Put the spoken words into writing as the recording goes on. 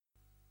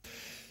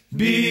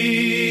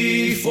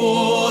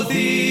Before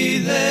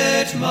thee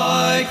let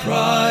my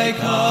cry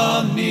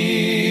come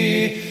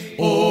near,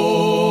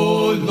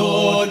 O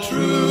Lord,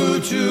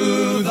 true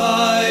to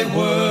thy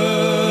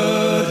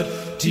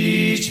word,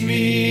 teach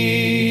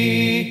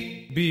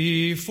me.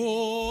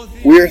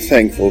 We are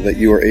thankful that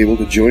you are able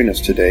to join us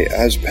today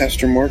as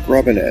Pastor Mark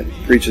Robinette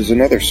preaches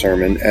another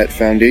sermon at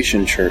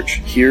Foundation Church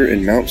here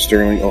in Mount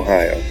Sterling,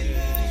 Ohio.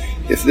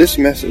 If this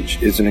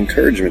message is an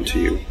encouragement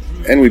to you,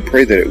 and we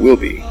pray that it will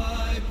be,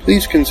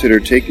 please consider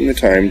taking the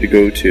time to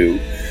go to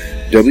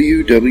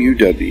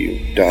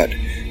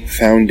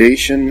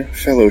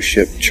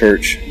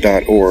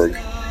www.foundationfellowshipchurch.org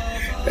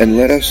and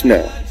let us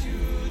know.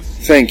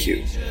 Thank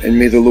you, and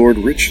may the Lord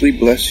richly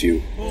bless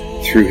you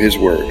through His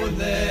Word.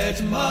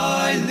 Let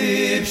my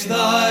lips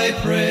thy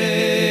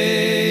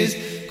praise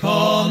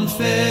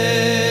confess.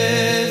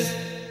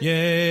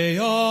 Yea,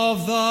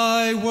 of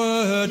thy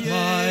word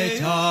my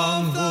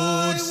tongue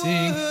would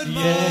sing.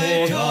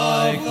 Yea, of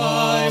thy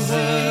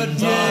word,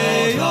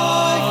 yea, of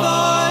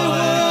thy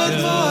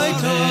word my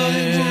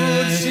tongue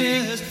would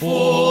sing.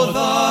 For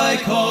thy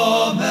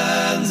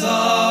commands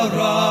are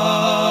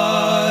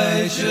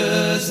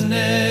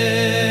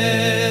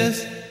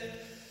righteousness.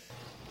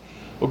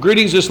 Well,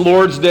 greetings this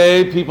Lord's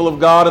Day, people of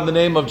God, in the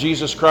name of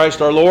Jesus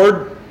Christ our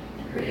Lord.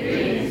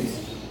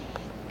 Greetings.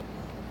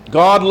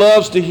 God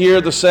loves to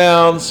hear the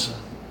sounds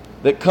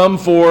that come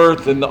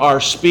forth in our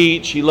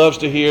speech. He loves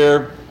to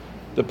hear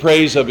the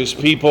praise of His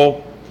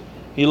people.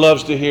 He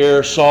loves to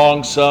hear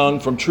songs sung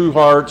from true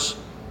hearts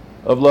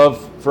of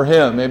love for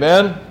Him.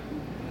 Amen?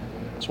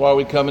 That's why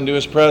we come into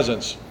His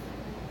presence.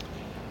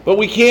 But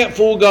we can't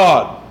fool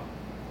God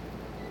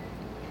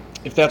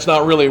if that's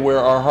not really where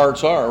our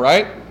hearts are,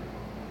 right?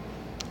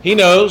 He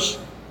knows.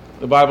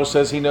 The Bible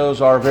says He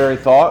knows our very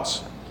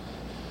thoughts.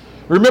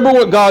 Remember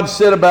what God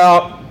said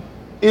about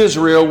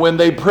Israel when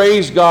they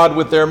praised God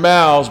with their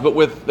mouths, but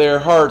with their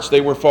hearts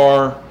they were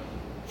far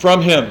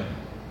from Him.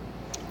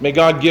 May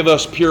God give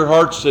us pure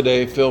hearts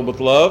today filled with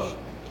love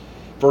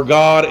for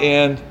God,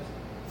 and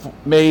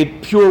may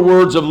pure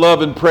words of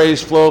love and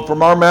praise flow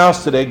from our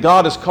mouths today.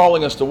 God is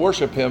calling us to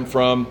worship Him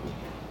from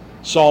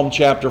Psalm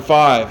chapter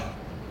 5.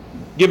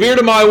 Give ear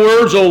to my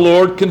words, O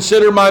Lord.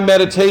 Consider my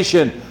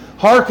meditation.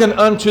 Hearken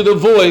unto the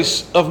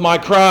voice of my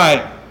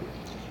cry,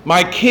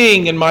 my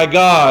King and my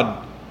God,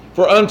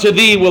 for unto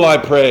thee will I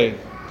pray.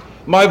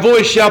 My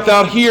voice shalt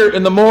thou hear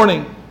in the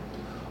morning.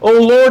 O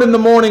Lord, in the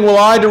morning will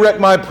I direct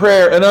my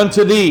prayer, and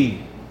unto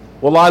thee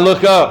will I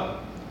look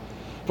up.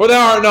 For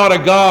thou art not a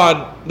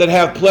God that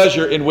hath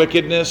pleasure in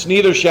wickedness,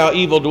 neither shall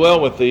evil dwell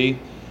with thee.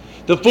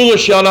 The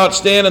foolish shall not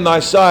stand in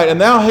thy sight,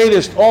 and thou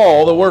hatest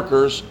all the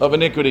workers of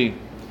iniquity.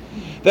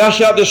 Thou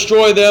shalt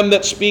destroy them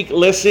that speak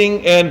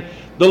lissing, and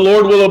the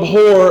Lord will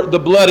abhor the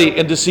bloody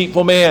and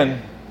deceitful man.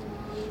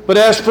 But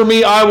as for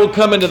me, I will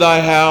come into thy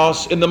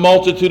house in the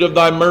multitude of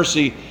thy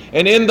mercy,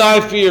 and in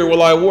thy fear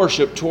will I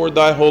worship toward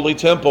thy holy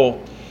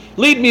temple.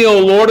 Lead me, O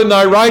Lord, in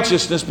thy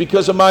righteousness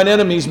because of mine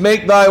enemies.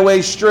 Make thy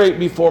way straight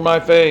before my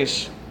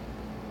face.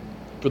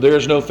 For there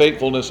is no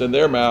faithfulness in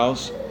their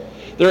mouths.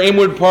 Their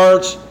inward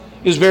parts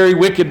is very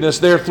wickedness.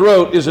 Their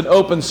throat is an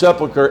open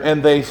sepulchre,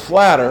 and they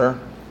flatter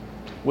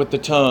with the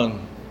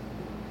tongue.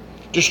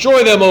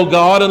 Destroy them, O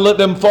God, and let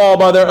them fall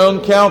by their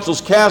own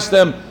counsels. Cast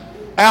them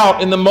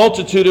out in the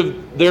multitude of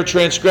their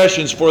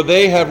transgressions, for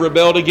they have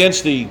rebelled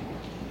against thee.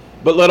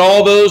 But let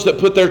all those that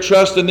put their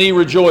trust in thee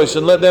rejoice,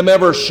 and let them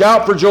ever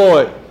shout for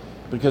joy,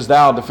 because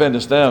thou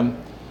defendest them.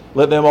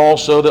 Let them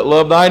also that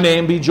love thy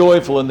name be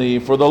joyful in thee.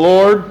 For the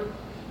Lord,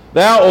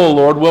 thou, O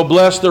Lord, will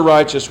bless the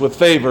righteous with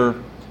favor,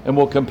 and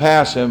will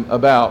compass him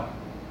about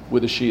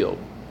with a shield.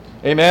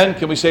 Amen.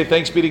 Can we say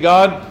thanks be to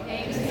God?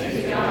 Thanks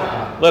be to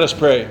God. Let us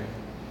pray.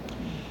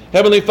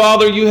 Heavenly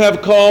Father, you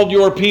have called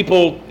your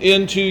people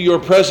into your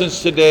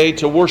presence today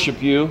to worship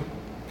you.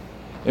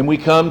 And we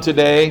come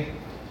today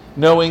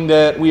knowing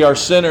that we are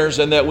sinners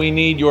and that we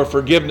need your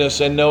forgiveness,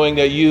 and knowing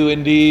that you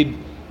indeed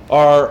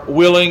are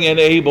willing and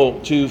able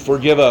to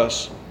forgive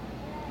us.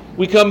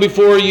 We come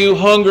before you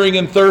hungering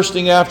and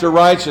thirsting after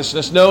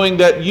righteousness, knowing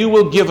that you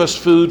will give us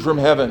food from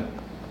heaven.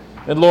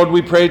 And Lord,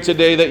 we pray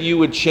today that you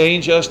would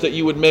change us, that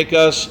you would make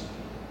us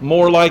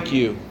more like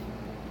you.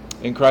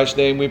 In Christ's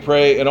name we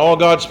pray. And all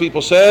God's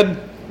people said,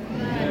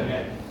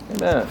 Amen.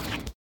 Amen.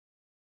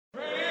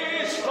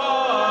 Praise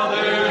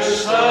Father,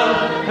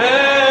 Son,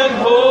 and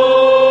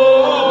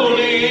Holy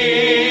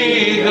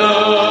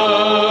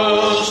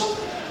Ghost.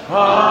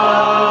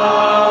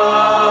 Amen.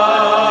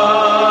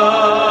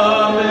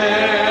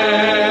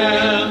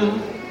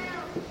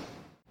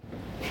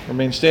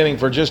 Remain standing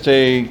for just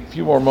a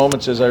few more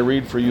moments as I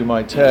read for you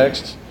my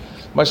text.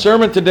 My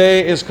sermon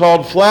today is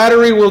called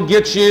Flattery Will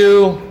Get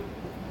You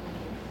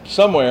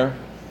Somewhere.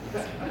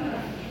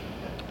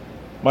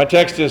 My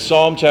text is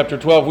Psalm chapter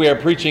 12. We are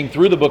preaching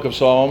through the book of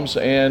Psalms,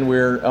 and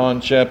we're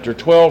on chapter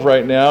 12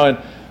 right now. And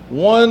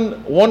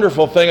one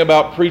wonderful thing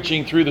about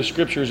preaching through the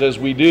scriptures as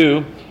we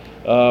do,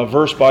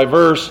 verse by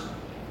verse,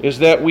 is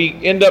that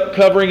we end up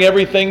covering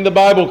everything the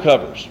Bible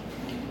covers.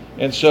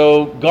 And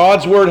so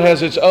God's Word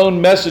has its own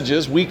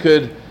messages. We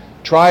could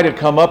try to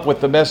come up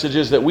with the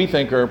messages that we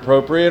think are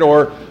appropriate,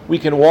 or we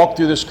can walk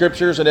through the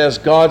scriptures, and as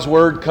God's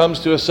word comes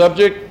to a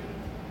subject,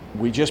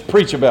 we just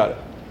preach about it.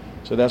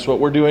 So that's what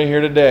we're doing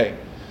here today.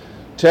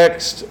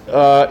 Text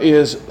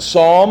is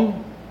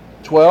Psalm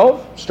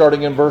 12,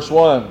 starting in verse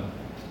 1.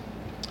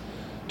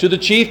 To the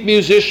chief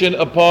musician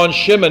upon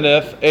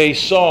Sheminith, a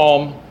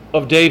psalm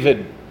of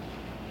David.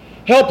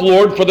 Help,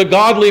 Lord, for the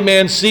godly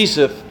man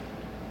ceaseth,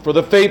 for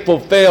the faithful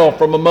fail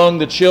from among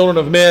the children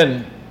of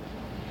men.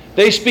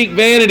 They speak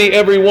vanity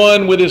every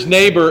one with his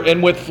neighbor,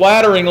 and with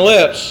flattering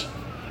lips,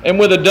 and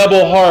with a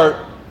double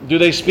heart do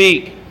they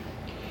speak.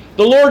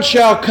 The Lord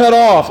shall cut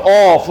off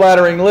all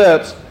flattering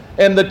lips,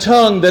 and the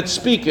tongue that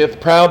speaketh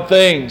proud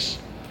things.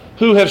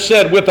 Who have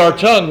said, with our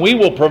tongue we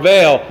will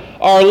prevail,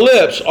 our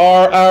lips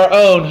are our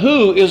own.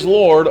 Who is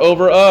Lord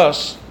over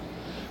us?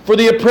 For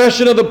the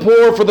oppression of the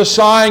poor, for the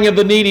sighing of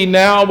the needy,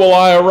 now will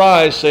I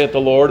arise, saith the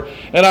Lord,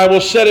 and I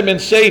will set him in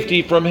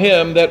safety from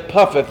him that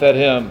puffeth at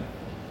him.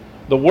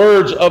 The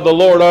words of the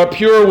Lord are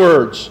pure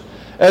words,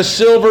 as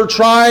silver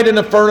tried in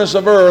a furnace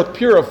of earth,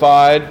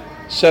 purified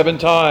 7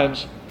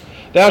 times.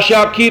 Thou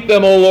shalt keep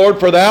them, O Lord,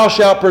 for thou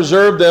shalt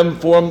preserve them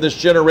from this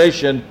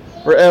generation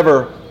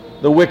forever.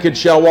 The wicked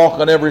shall walk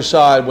on every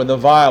side when the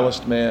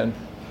vilest man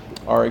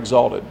are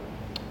exalted.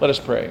 Let us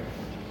pray.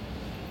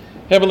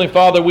 Heavenly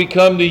Father, we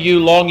come to you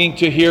longing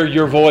to hear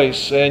your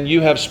voice, and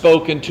you have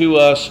spoken to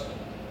us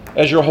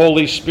as your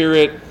Holy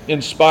Spirit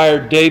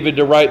inspired David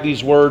to write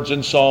these words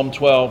in Psalm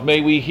 12.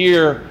 May we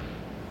hear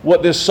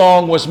what this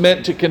song was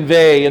meant to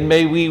convey, and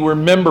may we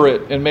remember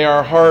it, and may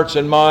our hearts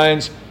and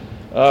minds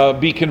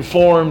be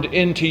conformed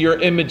into your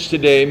image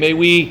today. May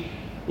we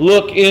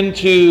look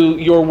into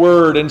your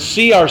word and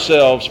see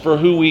ourselves for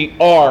who we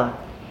are,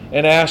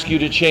 and ask you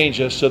to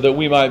change us so that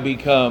we might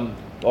become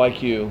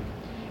like you.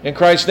 In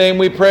Christ's name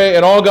we pray,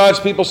 and all God's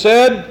people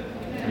said,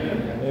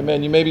 Amen.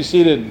 Amen. You may be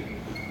seated.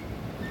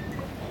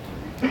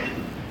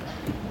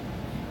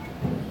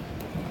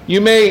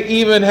 You may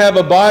even have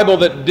a Bible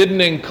that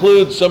didn't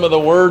include some of the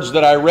words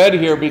that I read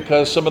here,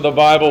 because some of the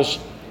Bibles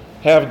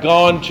have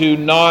gone to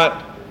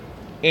not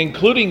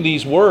including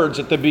these words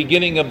at the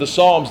beginning of the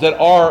Psalms that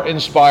are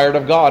inspired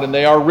of God, and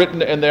they are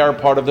written and they are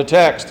part of the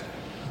text.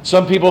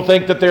 Some people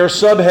think that they're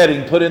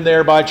subheading put in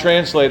there by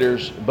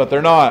translators, but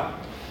they're not.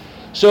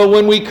 So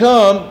when we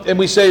come and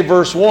we say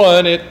verse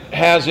 1, it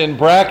has in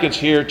brackets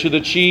here, to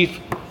the chief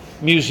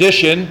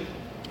musician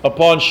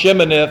upon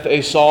Sheminith,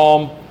 a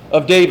psalm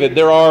of David.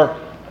 There are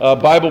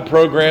Bible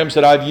programs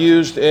that I've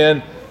used,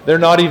 and they're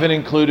not even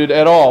included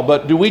at all.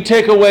 But do we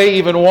take away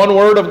even one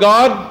word of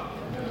God?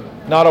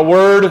 Not a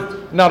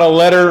word, not a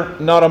letter,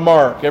 not a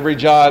mark. Every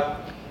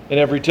jot and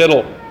every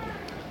tittle.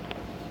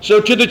 So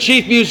to the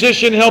chief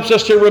musician helps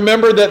us to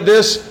remember that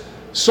this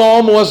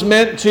psalm was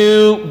meant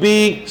to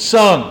be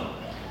sung,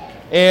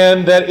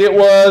 and that it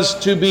was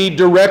to be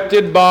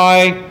directed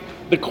by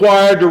the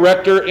choir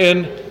director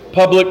in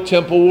public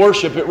temple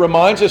worship. It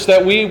reminds us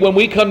that when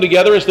we come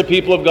together as the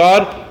people of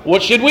God,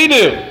 what should we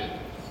do?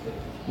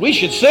 We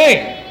should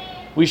sing.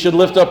 We should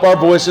lift up our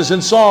voices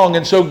in song.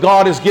 And so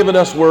God has given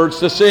us words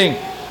to sing.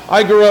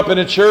 I grew up in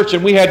a church,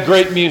 and we had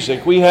great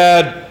music. We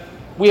had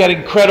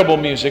incredible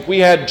music. We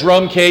had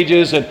drum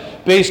cages and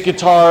bass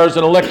guitars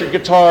and electric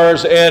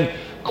guitars and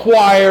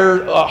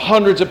choir,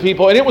 hundreds of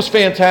people, and it was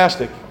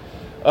fantastic.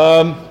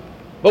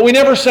 But we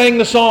never sang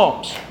the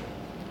Psalms.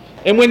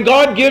 And when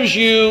God gives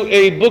you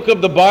a book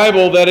of the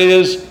Bible that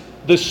is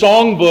the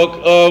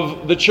songbook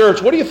of the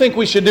church, what do you think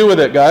we should do with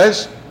it,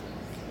 guys?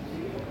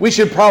 We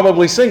should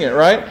probably sing it,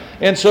 right?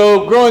 And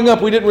so growing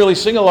up, we didn't really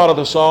sing a lot of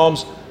the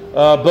Psalms,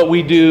 but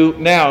we do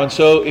now. And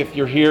so if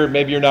you're here,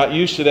 maybe you're not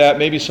used to that.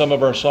 Maybe some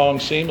of our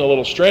songs seem a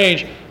little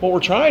strange. What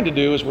we're trying to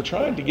do is we're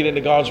trying to get into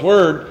God's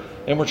Word,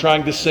 and we're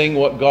trying to sing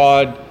what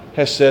God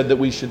has said that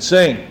we should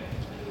sing.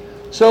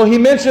 So he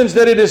mentions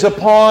that it is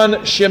upon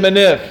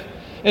Sheminith.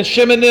 And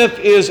Sheminith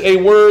is a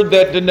word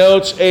that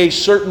denotes a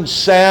certain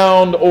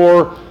sound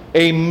or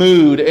a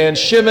mood. And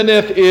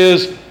Sheminith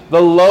is the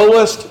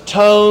lowest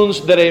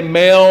tones that a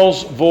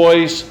male's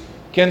voice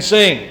can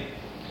sing.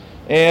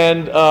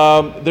 And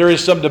there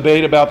is some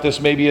debate about this.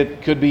 Maybe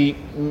it could be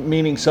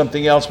meaning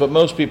something else, but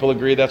most people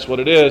agree that's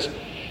what it is.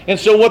 And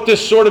so what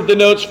this sort of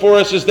denotes for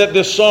us is that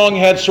this song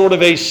had sort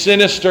of a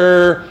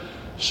sinister,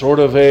 sort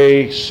of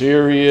a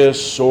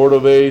serious, sort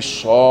of a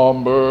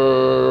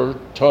somber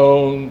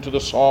tone to the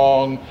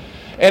song.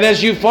 And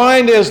as you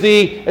find as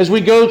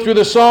we go through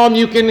the psalm,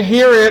 you can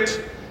hear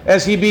it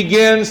as he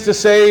begins to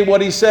say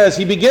what he says.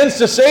 He begins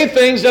to say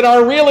things that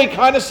are really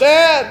kind of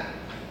sad.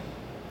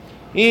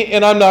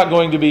 And I'm not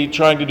going to be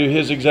trying to do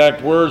his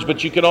exact words,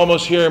 but you can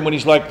almost hear him when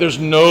he's like, there's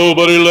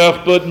nobody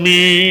left but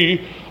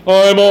me.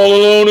 I'm all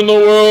alone in the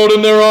world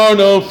and there are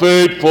no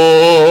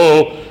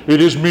faithful. It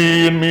is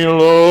me and me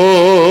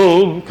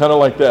alone. Kind of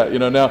like that,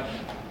 Now,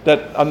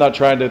 that I'm not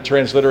trying to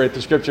transliterate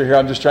the scripture here.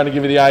 I'm just trying to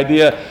give you the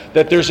idea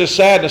that there's a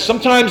sadness.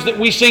 Sometimes that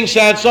we sing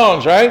sad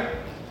songs, right?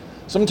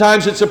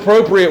 Sometimes it's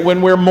appropriate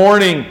when we're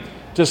mourning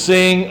to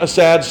sing a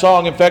sad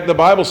song. In fact, the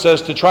Bible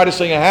says to try to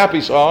sing a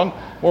happy song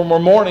when we're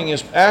mourning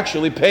is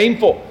actually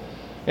painful.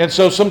 And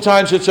so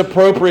sometimes it's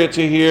appropriate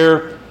to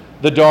hear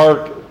the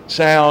dark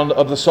sound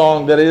of the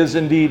song that is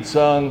indeed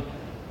sung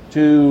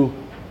to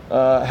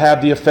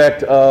have the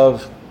effect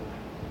of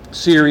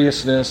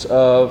seriousness,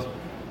 of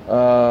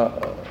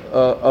the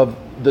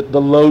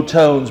low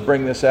tones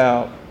bring this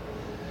out.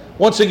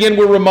 Once again,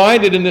 we're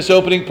reminded in this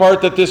opening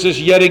part that this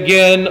is yet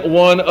again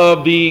one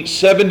of the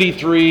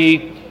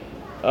 73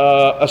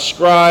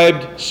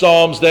 ascribed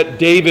psalms that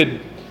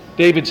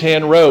David's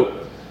hand wrote.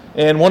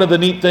 And one of the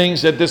neat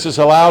things that this has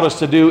allowed us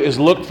to do is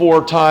look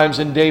for times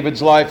in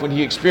David's life when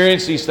he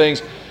experienced these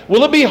things.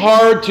 Will it be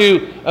hard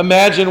to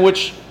imagine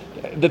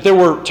that there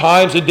were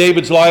times in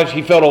David's life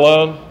he felt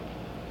alone?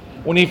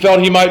 When he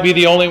felt he might be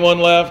the only one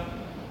left?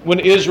 When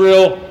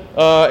Israel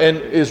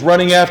is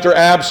running after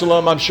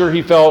Absalom, I'm sure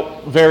he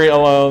felt very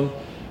alone.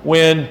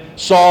 When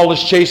Saul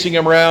is chasing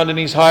him around and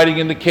he's hiding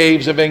in the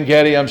caves of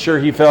En-Gedi, I'm sure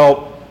he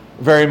felt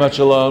very much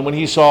alone. When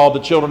he saw the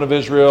children of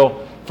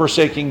Israel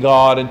forsaking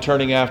God and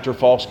turning after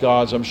false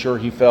gods, I'm sure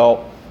he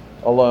felt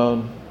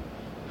alone.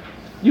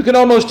 You can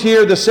almost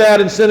hear the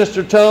sad and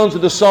sinister tones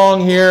of the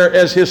song here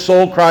as his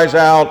soul cries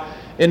out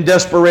in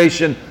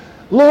desperation,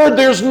 "Lord,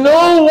 there's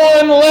no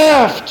one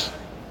left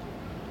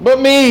but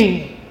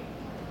me."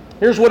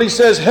 Here's what he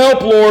says,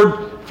 "Help, Lord,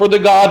 for the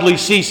godly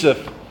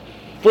ceaseth,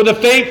 for the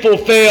faithful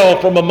fail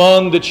from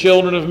among the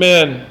children of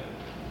men.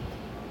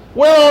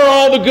 Where are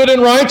all the good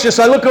and righteous?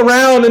 I look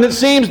around and it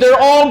seems they're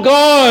all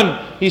gone."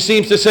 He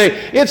seems to say,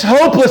 it's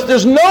hopeless.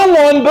 There's no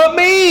one but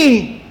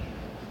me.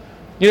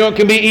 You know, it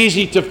can be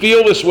easy to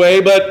feel this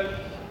way, but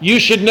you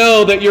should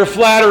know that you're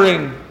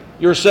flattering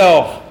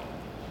yourself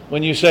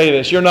when you say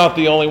this. You're not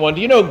the only one.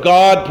 Do you know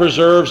God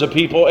preserves a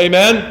people?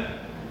 Amen?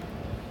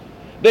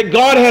 That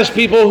God has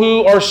people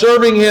who are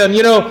serving Him,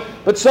 you know,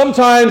 but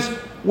sometimes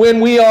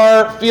when we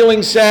are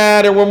feeling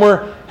sad or when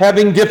we're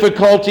having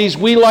difficulties,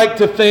 we like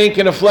to think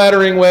in a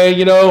flattering way,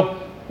 you know,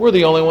 we're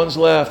the only ones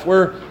left.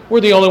 We're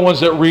the only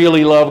ones that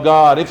really love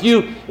God. If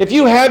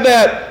you have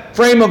that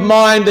frame of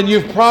mind, then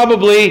you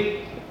probably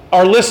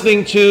are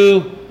listening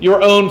to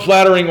your own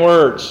flattering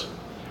words.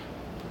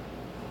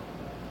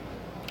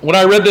 When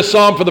I read this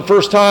psalm for the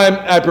first time,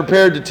 I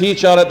prepared to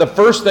teach on it. The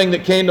first thing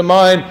that came to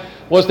mind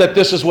was that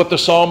this is what the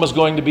psalm was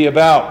going to be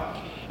about.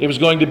 It was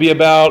going to be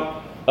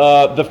about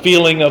the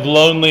feeling of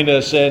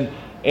loneliness, and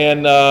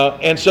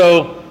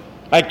so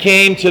I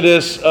came to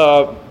this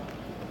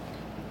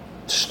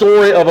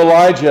story of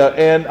Elijah,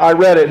 and I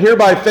read it. Here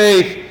by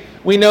faith,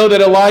 we know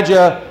that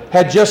Elijah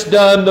had just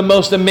done the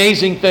most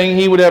amazing thing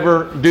he would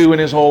ever do in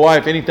his whole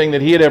life, anything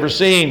that he had ever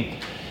seen.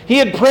 He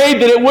had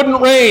prayed that it wouldn't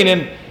rain,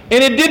 and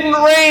it didn't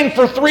rain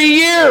for 3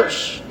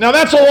 years. Now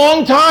that's a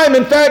long time.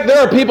 In fact, there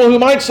are people who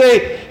might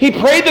say, he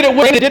prayed that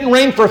it didn't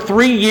rain for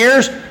 3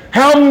 years.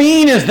 How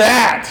mean is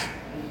that?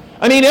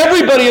 I mean,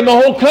 everybody in the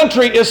whole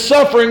country is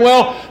suffering.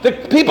 Well, the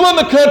people in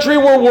the country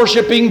were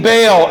worshiping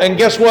Baal, and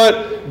guess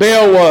what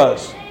Baal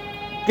was?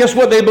 Guess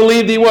what they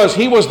believed he was?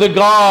 He was the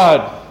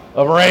god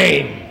of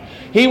rain.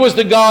 He was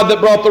the God that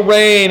brought the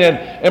rain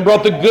and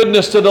brought the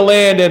goodness to the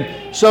land.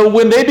 And so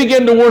when they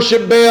began to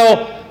worship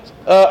Baal,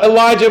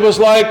 Elijah was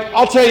like,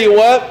 I'll tell you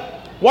what,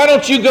 why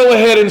don't you go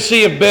ahead and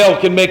see if Baal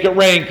can make it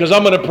rain, because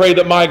I'm going to pray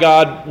that my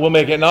God will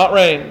make it not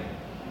rain.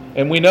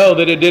 And we know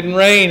that it didn't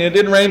rain. It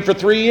didn't rain for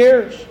 3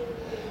 years.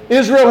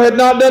 Israel had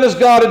not done as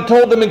God had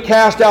told them and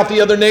cast out the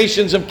other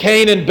nations of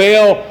Canaan.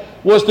 Baal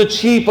was the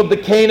chief of the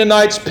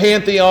Canaanites'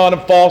 pantheon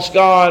of false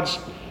gods.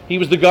 He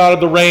was the god of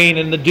the rain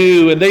and the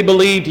dew, and they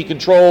believed he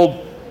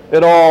controlled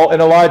it all,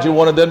 and Elijah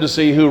wanted them to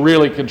see who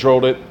really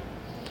controlled it.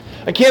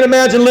 I can't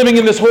imagine living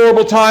in this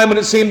horrible time when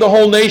it seemed the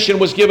whole nation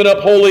was given up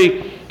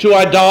wholly to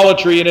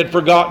idolatry and had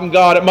forgotten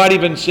God. It might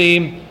even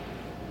seem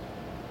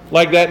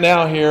like that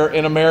now here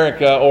in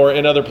America or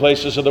in other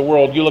places of the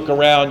world. You look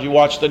around, you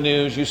watch the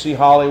news, you see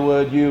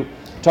Hollywood, you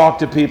talk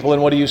to people,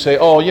 and what do you say?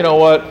 Oh, you know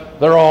what?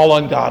 They're all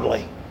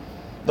ungodly.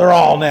 They're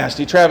all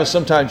nasty. Travis,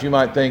 sometimes you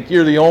might think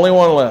you're the only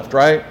one left,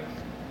 right?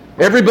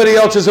 Everybody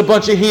else is a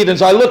bunch of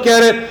heathens. I look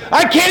at it,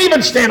 I can't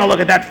even stand to look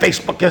at that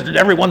Facebook because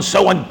everyone's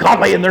so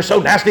ungodly and they're so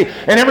nasty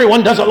and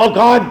everyone doesn't love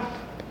God.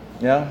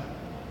 Yeah,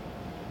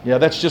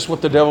 that's just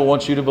what the devil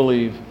wants you to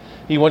believe.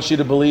 He wants you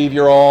to believe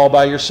you're all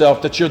by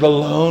yourself, that you're the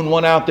lone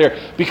one out there.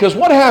 Because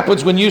what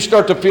happens when you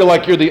start to feel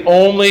like you're the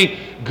only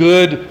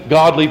good,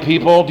 godly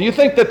people? Do you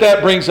think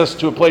that brings us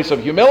to a place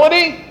of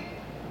humility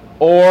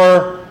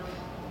or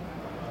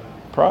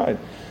pride?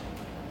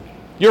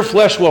 Your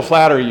flesh will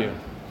flatter you.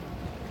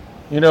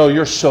 You know,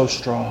 you're so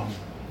strong.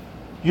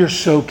 You're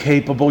so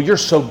capable. You're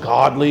so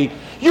godly.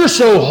 You're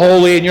so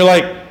holy. And you're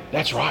like,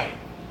 that's right.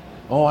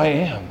 Oh, I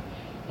am.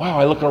 Wow,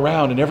 I look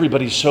around and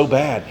everybody's so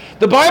bad.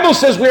 The Bible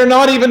says we are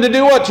not even to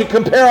do what? To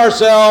compare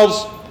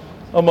ourselves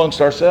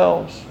amongst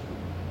ourselves.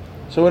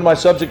 So in my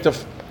subject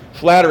of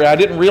flattery, I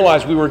didn't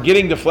realize we were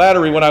getting to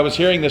flattery when I was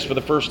hearing this for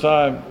the first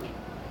time.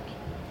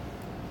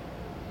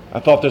 I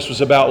thought this was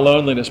about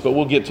loneliness, but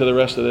we'll get to the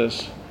rest of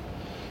this.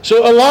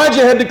 So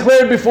Elijah had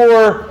declared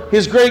before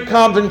his great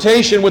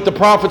confrontation with the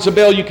prophets of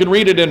Baal, you can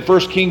read it in 1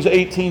 Kings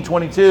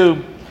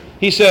 18:22.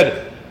 He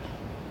said,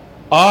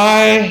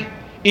 I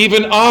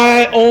Even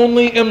I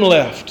only am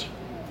left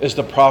as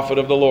the prophet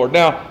of the Lord.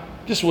 Now,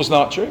 this was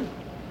not true.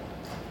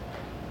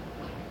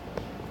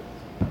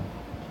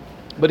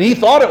 But he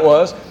thought it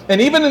was. And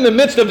even in the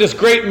midst of this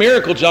great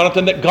miracle,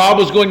 Jonathan, that God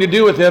was going to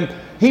do with him,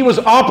 he was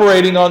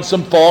operating on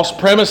some false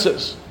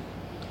premises.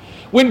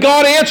 When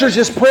God answers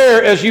his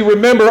prayer, as you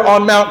remember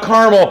on Mount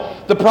Carmel,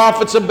 the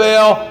prophets of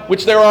Baal,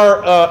 which there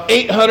are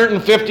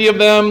 850 of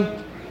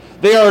them,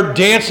 they are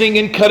dancing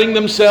and cutting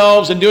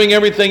themselves and doing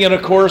everything. And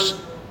of course,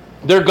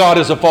 their God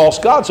is a false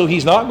God, so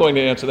he's not going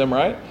to answer them,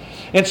 right?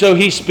 And so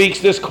he speaks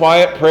this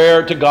quiet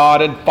prayer to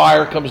God, and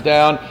fire comes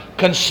down,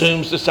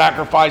 consumes the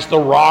sacrifice, the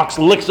rocks,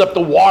 licks up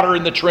the water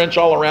in the trench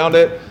all around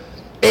it.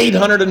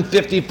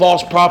 850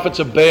 false prophets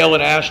of Baal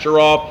and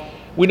Ashtaroth.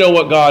 We know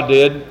what God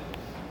did.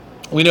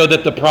 We know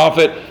that the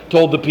prophet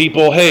told the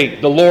people,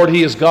 hey, the Lord,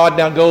 he is God.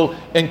 Now go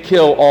and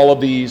kill all of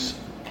these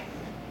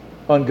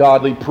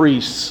ungodly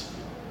priests.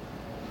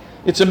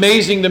 It's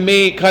amazing to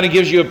me. It kind of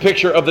gives you a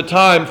picture of the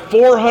time.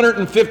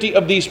 450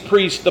 of these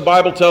priests, the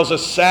Bible tells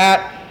us,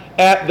 sat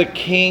at the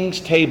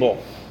king's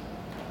table.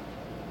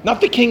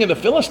 Not the king of the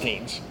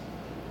Philistines,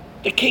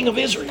 the king of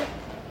Israel.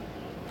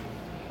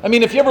 I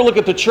mean, if you ever look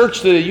at the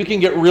church today, you can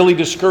get really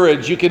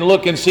discouraged. You can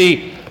look and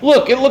see,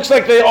 look, it looks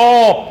like they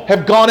all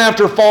have gone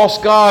after false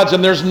gods,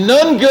 and there's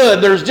none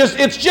good.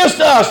 It's just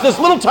us, this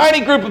little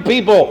tiny group of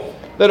people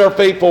that are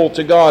faithful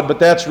to God. But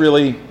that's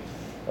really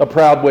a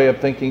proud way of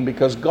thinking,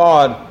 because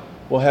God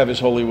will have his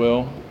holy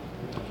will.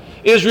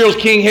 Israel's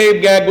king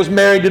Agag was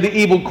married to the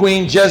evil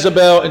queen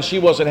Jezebel, and she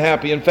wasn't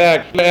happy. In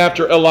fact,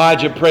 after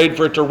Elijah prayed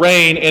for it to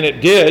rain, and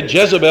it did,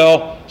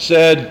 Jezebel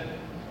said,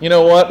 you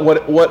know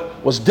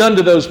what was done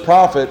to those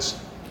prophets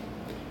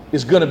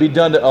is going to be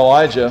done to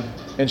Elijah.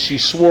 And she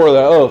swore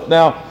that oath.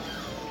 Now,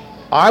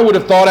 I would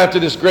have thought after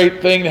this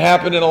great thing that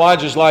happened in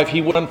Elijah's life,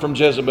 he would run from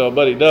Jezebel,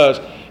 but he does.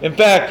 In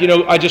fact,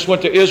 I just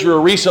went to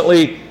Israel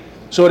recently,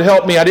 so it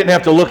helped me. I didn't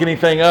have to look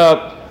anything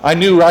up. I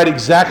knew right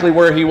exactly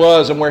where he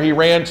was and where he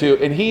ran to.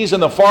 And he's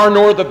in the far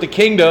north of the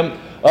kingdom,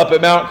 up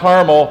at Mount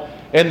Carmel.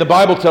 And the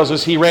Bible tells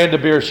us he ran to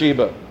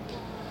Beersheba.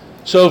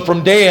 So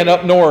from Dan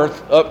up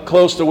north, up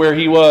close to where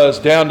he was,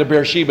 down to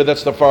Beersheba,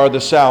 that's the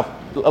farthest south.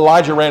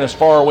 Elijah ran as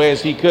far away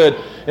as he could.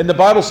 And the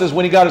Bible says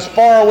when he got as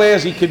far away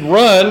as he could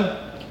run,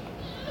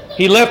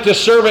 he left his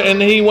servant,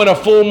 and he went a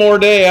full more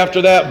day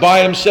after that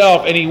by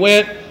himself. And he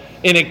went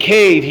in a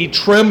cave. He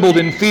trembled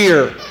in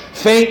fear.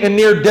 Faint and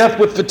near death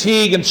with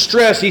fatigue and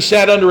stress, he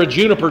sat under a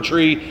juniper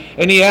tree,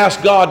 and he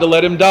asked God to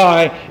let him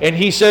die. And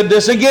he said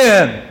this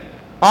again,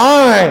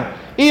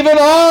 even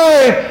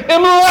I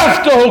am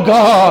left, O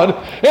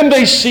God, and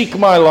they seek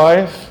my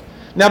life.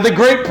 Now the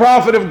great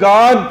prophet of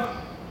God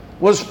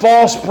was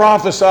false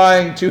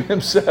prophesying to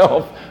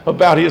himself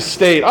about his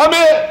state. I'm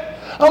it.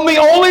 I'm the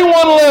only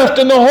one left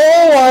in the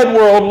whole wide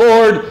world.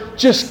 Lord,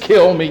 just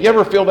kill me. You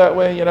ever feel that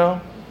way,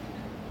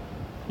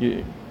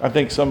 I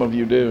think some of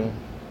you do.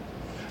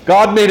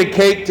 God made a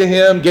cake to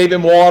him, gave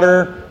him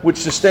water, which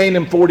sustained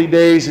him 40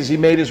 days as he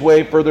made his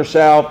way further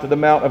south to the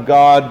Mount of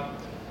God,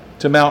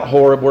 to Mount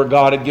Horeb, where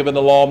God had given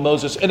the law of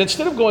Moses. And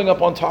instead of going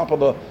up on top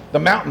of the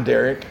mountain,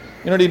 Derek,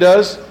 you know what he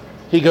does?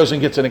 He goes and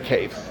gets in a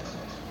cave.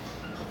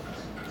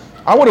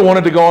 I would have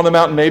wanted to go on the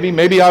mountain, maybe.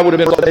 Maybe I'd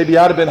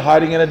have been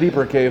hiding in a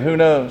deeper cave. Who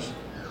knows?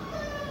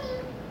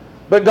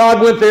 But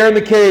God went there in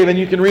the cave, and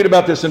you can read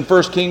about this in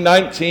 1 Kings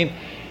 19.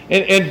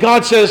 And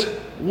God says,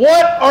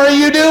 what are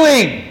you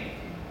doing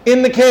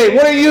in the cave?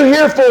 What are you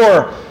here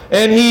for?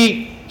 And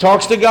he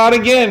talks to God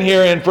again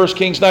here in 1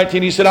 Kings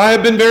 19. He said, I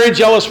have been very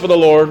jealous for the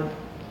Lord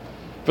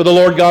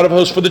God of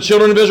hosts. For the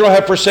children of Israel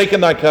have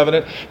forsaken thy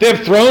covenant. They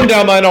have thrown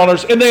down thine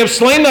honors, and they have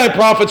slain thy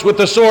prophets with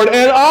the sword.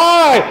 And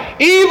I,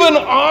 even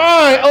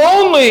I,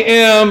 only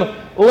am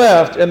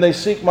left, and they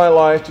seek my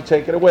life to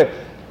take it away.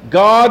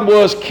 God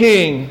was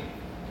king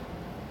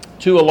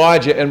to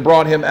Elijah and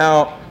brought him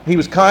out. He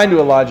was kind to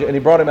Elijah, and he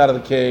brought him out of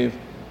the cave,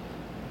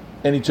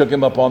 and he took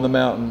him up on the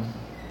mountain.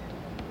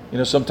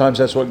 Sometimes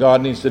that's what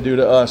God needs to do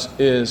to us,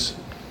 is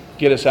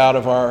get us out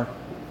of our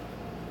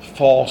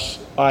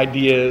false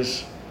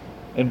ideas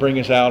and bring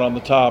us out on the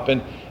top.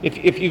 And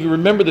if you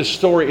remember this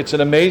story, it's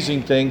an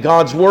amazing thing.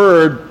 God's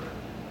word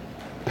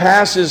he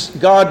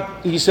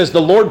says,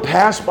 the Lord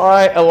passed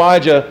by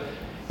Elijah,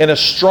 and a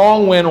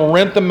strong wind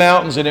rent the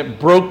mountains, and it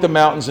broke the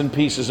mountains in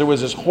pieces. There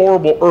was this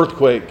horrible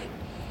earthquake.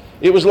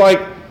 It was like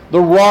the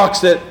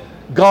rocks that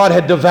God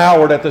had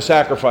devoured at the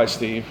sacrifice,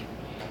 Steve.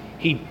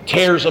 He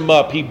tears them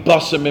up. He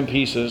busts them in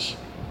pieces.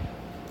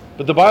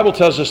 But the Bible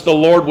tells us the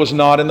Lord was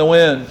not in the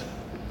wind.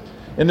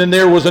 And then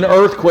there was an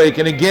earthquake,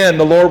 and again,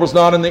 the Lord was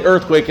not in the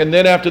earthquake. And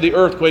then after the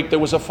earthquake, there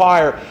was a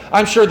fire.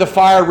 I'm sure the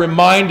fire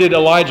reminded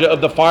Elijah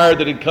of the fire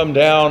that had come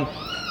down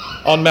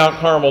on Mount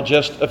Carmel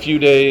just a few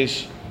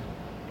days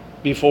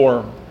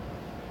before.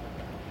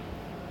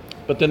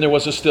 But then there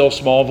was a still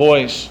small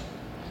voice.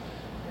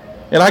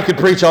 And I could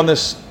preach on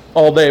this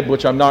all day,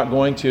 which I'm not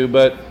going to,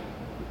 but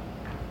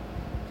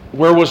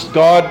where was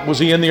God? Was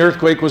he in the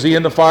earthquake? Was he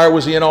in the fire?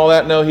 Was he in all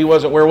that? No, he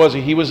wasn't. Where was he?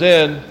 He was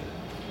in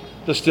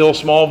the still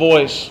small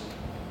voice.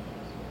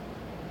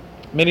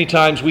 Many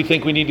times we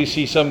think we need to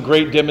see some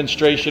great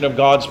demonstration of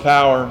God's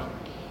power,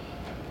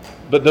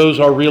 but those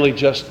are really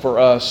just for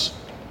us.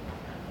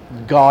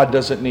 God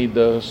doesn't need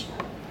those.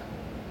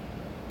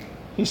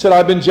 He said,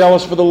 I've been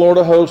jealous for the Lord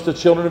of hosts. The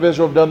children of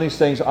Israel have done these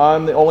things.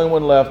 I'm the only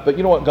one left. But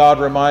you know what God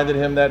reminded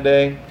him that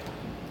day?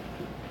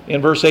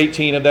 In verse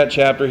 18 of that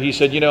chapter, he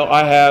said,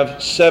 I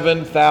have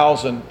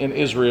 7,000 in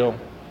Israel.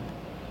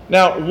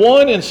 Now,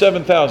 1 in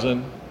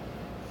 7,000,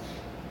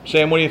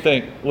 Sam, what do you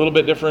think? A little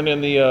bit different in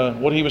the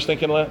what he was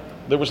thinking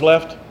there was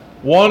left?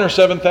 1 or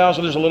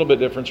 7,000, there's a little bit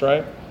difference,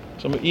 right?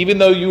 So even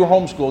though you were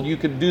homeschooled, you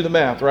could do the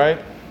math, right?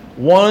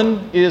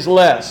 1 is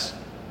less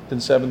than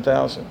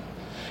 7,000.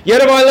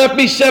 Yet have I left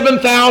me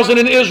 7,000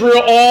 in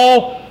Israel,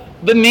 all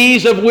the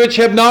knees of which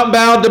have not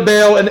bowed to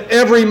Baal, and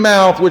every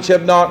mouth which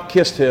have not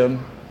kissed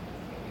him.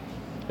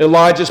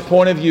 Elijah's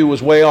point of view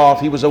was way off.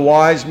 He was a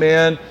wise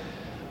man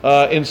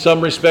in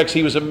some respects.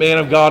 He was a man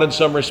of God in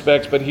some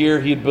respects, but here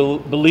he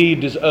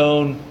believed his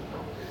own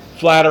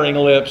flattering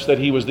lips that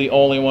he was the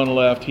only one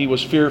left. He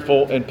was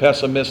fearful and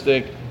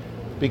pessimistic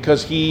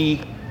because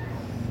he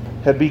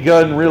had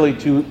begun really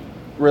to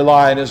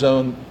rely on his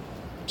own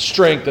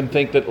strength and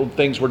think that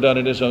things were done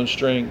in his own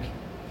strength.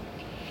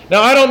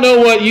 Now, I don't know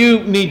what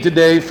you need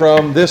today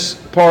from this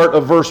part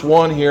of verse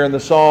 1 here in the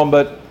psalm,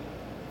 but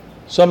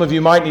some of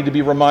you might need to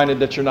be reminded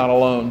that you're not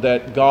alone,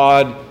 that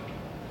God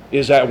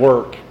is at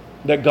work,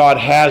 that God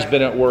has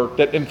been at work,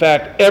 that in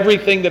fact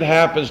everything that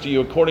happens to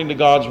you according to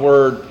God's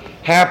word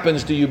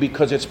happens to you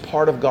because it's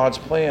part of God's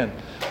plan.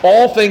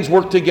 All things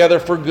work together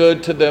for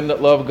good to them that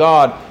love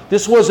God.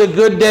 This was a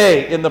good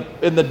day in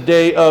the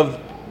day of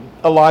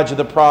Elijah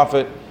the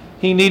prophet.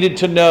 He needed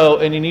to know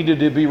and he needed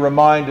to be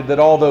reminded that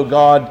although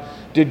God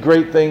did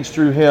great things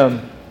through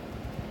him,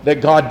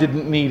 that God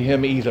didn't need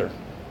him either.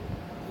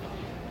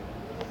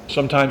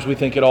 Sometimes we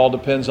think it all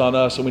depends on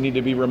us, and we need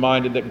to be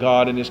reminded that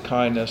God in his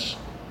kindness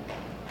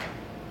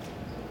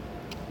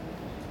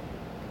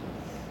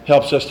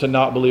helps us to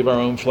not believe our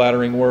own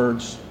flattering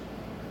words.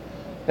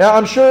 Now,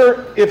 I'm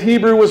sure if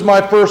Hebrew was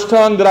my first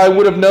tongue that I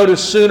would have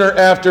noticed sooner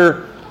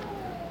after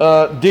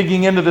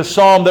digging into the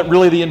psalm that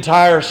really the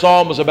entire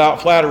psalm was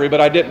about flattery, but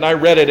I didn't. I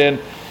read it, and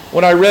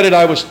when I read it,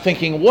 I was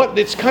thinking,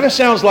 it kind of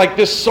sounds like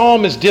this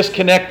psalm is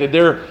disconnected.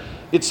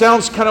 It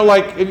sounds kind of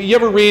like, you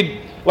ever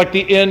read like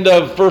the end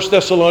of 1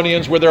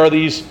 Thessalonians where there are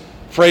these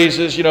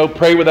phrases,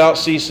 pray without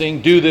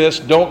ceasing, do this,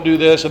 don't do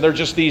this, and they're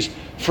just these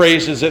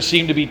phrases that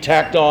seem to be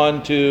tacked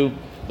on to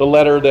the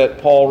letter that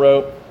Paul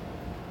wrote.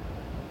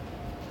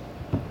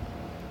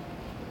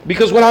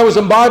 Because when I was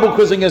in Bible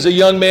quizzing as a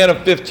young man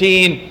of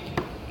 15,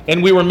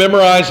 and we were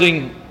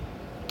memorizing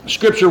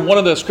Scripture, one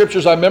of the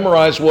scriptures I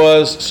memorized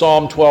was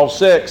Psalm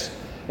 12:6.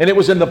 And it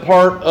was in the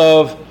part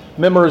of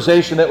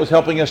memorization that was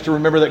helping us to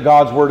remember that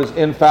God's Word is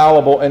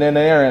infallible and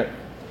inerrant.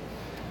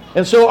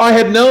 And so I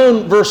had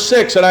known verse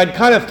 6, and I'd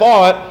kind of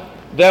thought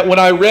that when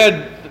I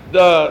read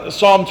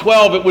Psalm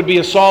 12, it would be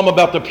a psalm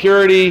about the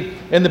purity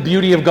and the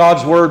beauty of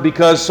God's Word,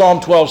 because Psalm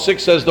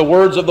 12:6 says, the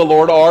words of the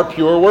Lord are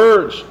pure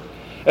words,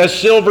 as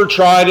silver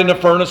tried in a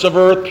furnace of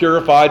earth,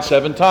 purified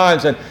 7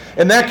 times.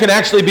 And that can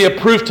actually be a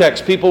proof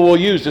text people will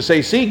use to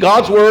say, see,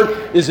 God's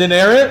Word is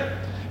inerrant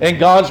and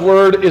God's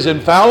Word is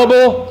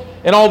infallible.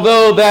 And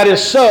although that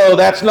is so,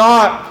 that's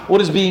not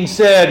what is being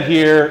said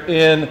here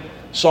in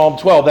Psalm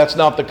 12. That's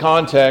not the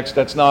context.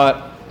 That's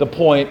not the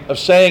point of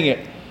saying it.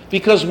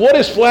 Because what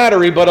is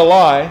flattery but a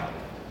lie?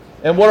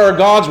 And what are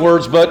God's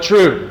words but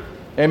true?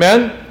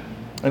 Amen?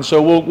 And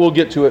so we'll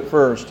get to it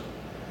first.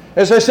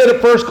 As I said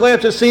at first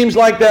glance, it seems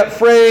like that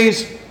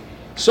phrase,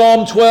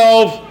 Psalm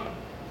 12,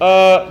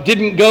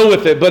 didn't go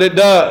with it, but it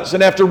does.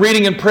 And after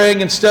reading and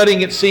praying and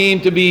studying, it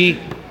seemed to be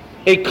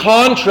a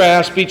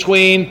contrast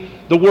between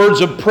the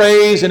words of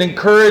praise and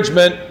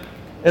encouragement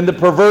and the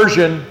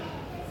perversion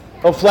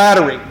of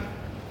flattery.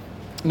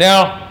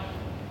 Now,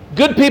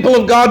 good people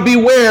of God,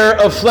 beware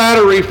of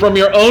flattery from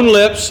your own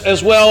lips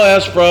as well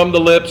as from the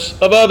lips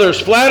of others.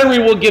 Flattery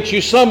will get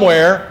you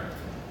somewhere,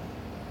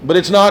 but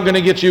it's not going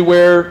to get you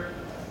where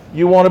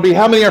you want to be.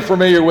 How many are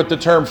familiar with the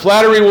term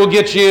flattery will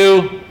get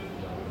you?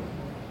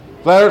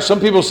 Some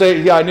people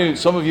say, yeah, I knew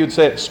some of you would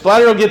say it.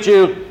 Flattery will get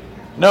you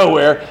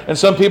nowhere. And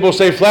some people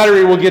say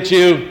flattery will get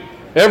you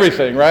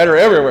everything, right? Or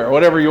everywhere,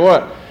 whatever you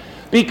want.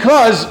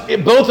 Because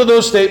both of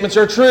those statements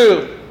are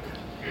true.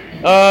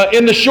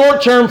 In the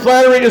short term,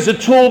 flattery is a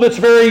tool that's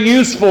very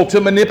useful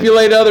to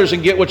manipulate others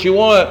and get what you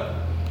want.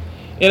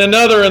 In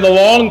another, in the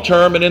long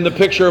term, and in the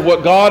picture of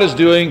what God is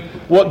doing,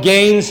 what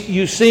gains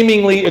you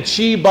seemingly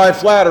achieve by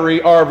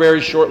flattery are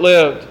very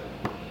short-lived.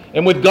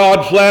 And with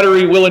God,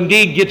 flattery will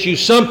indeed get you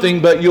something,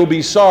 but you'll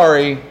be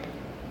sorry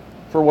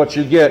for what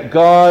you get.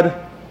 God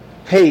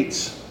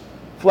hates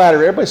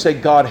flattery. Everybody say,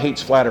 God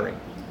hates flattery.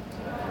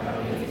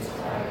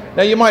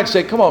 Now you might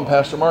say, come on,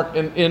 Pastor Mark,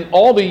 in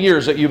all the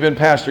years that you've been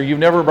pastor, you've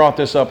never brought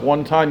this up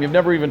one time. You've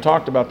never even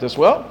talked about this.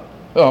 Well,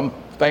 I'm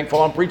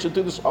thankful I'm preaching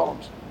through the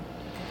Psalms.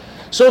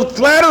 So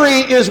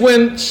flattery is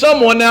when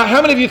someone, now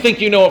how many of you think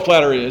you know what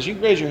flattery is? You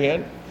can raise your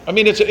hand. I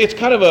mean, it's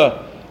kind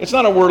of it's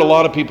not a word a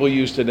lot of people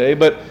use today,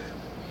 but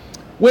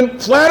when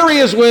flattery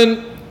is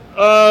when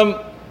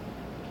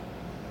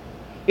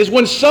is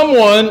when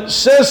someone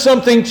says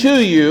something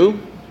to you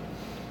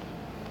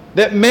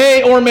that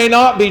may or may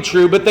not be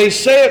true, but they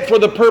say it for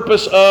the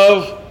purpose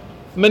of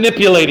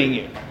manipulating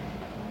you.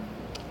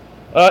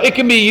 It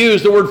can be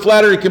used, the word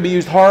flattery can be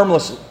used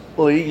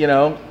harmlessly, in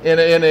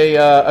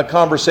a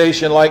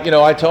conversation. Like,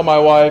 I tell my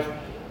wife,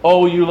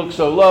 oh, you look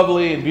so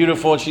lovely and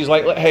beautiful, and she's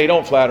like, hey,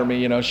 don't flatter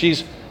me,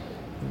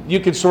 you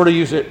can sort of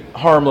use it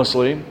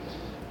harmlessly.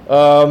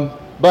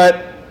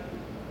 But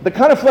the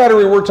kind of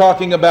flattery we're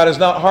talking about is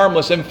not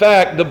harmless. In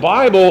fact, the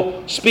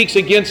Bible speaks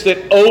against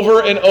it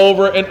over and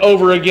over and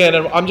over again.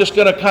 And I'm just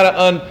going to kind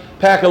of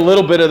unpack a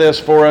little bit of this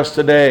for us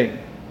today.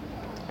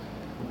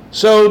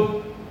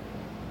 So,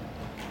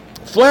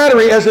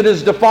 flattery, as it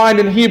is defined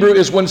in Hebrew,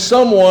 is when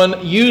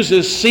someone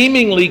uses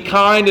seemingly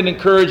kind and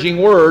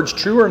encouraging words,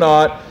 true or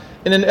not,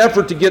 in an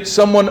effort to get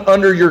someone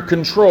under your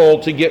control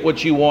to get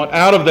what you want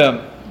out of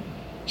them.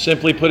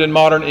 Simply put in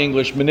modern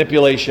English,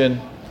 manipulation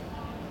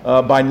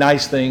by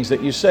nice things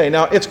that you say.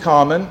 Now, it's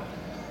common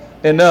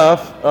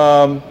enough,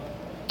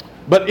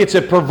 but it's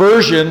a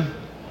perversion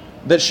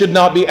that should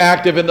not be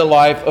active in the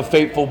life of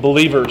faithful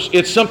believers.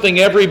 It's something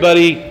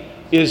everybody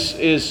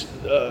is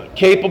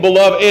capable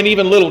of, and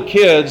even little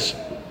kids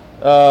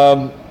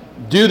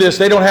do this.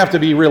 They don't have to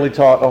be really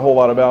taught a whole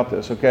lot about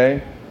this,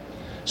 okay?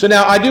 So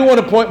now, I do want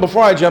to point,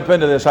 before I jump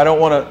into this, I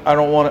don't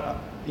want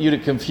you to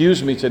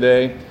confuse me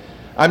today.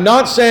 I'm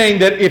not saying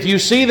that if you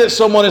see that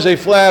someone is a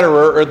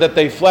flatterer or that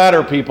they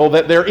flatter people,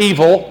 that they're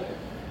evil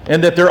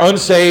and that they're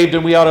unsaved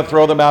and we ought to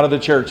throw them out of the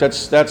church.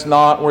 That's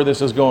not where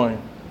this is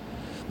going.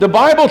 The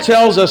Bible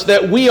tells us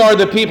that we are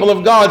the people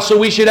of God, so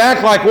we should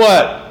act like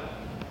what?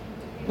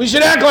 We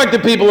should act like the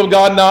people of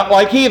God, not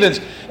like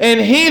heathens.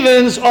 And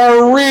heathens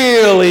are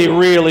really,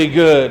 really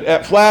good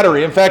at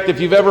flattery. In fact,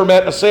 if you've ever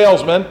met a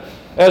salesman,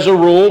 as a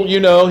rule,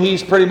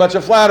 he's pretty much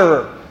a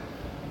flatterer.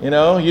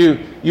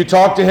 You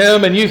talk to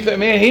him and you think,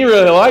 man, he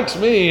really likes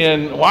me,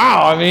 and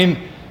wow,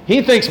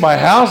 he thinks my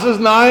house is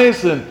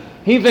nice, and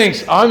he thinks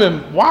he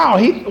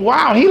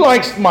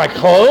likes my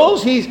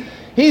clothes,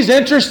 he's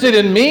interested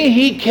in me,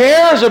 he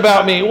cares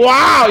about me,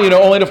 wow,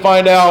 only to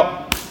find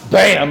out,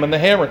 bam, and the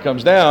hammer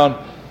comes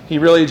down, he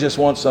really just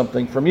wants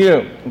something from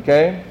you,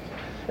 okay?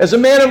 As a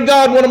man of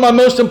God, one of my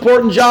most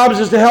important jobs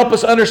is to help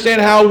us understand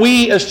how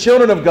we, as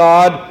children of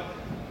God,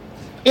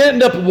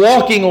 end up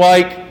walking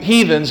like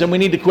heathens, and we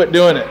need to quit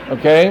doing it,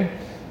 okay?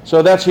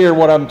 So that's here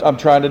what I'm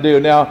trying to do.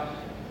 Now,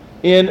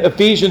 in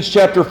Ephesians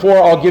chapter 4,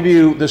 I'll give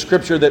you the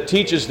scripture that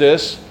teaches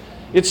this.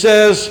 It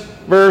says,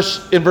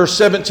 in verse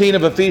 17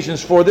 of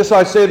Ephesians 4, "This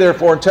I say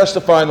therefore, and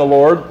testify in the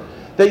Lord,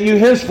 that you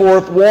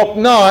henceforth walk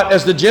not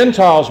as the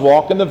Gentiles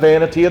walk in the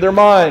vanity of their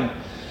mind,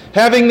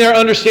 having their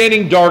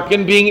understanding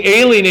darkened, being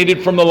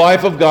alienated from the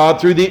life of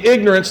God through the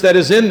ignorance that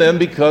is in them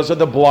because of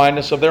the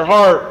blindness of their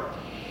heart.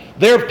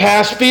 They're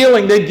past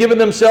feeling. They've given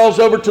themselves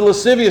over to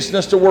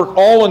lasciviousness to work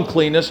all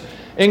uncleanness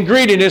and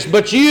greediness.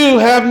 But you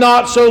have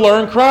not so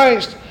learned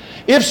Christ.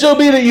 If so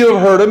be that you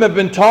have heard him, have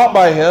been taught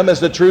by him, as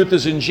the truth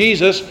is in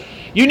Jesus,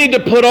 you need to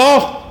put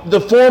off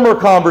the former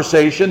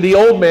conversation, the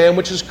old man,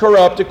 which is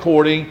corrupt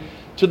according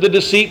to the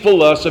deceitful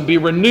lusts, and be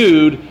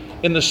renewed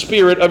in the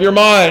spirit of your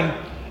mind,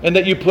 and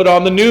that you put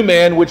on the new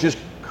man, which is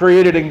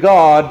created in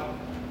God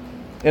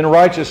in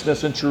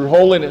righteousness and true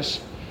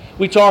holiness."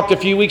 We talked a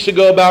few weeks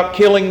ago about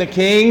killing the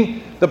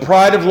king, the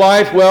pride of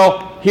life.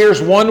 Well,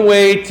 here's one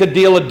way to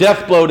deal a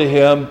death blow to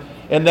him,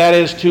 and that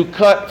is to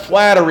cut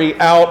flattery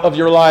out of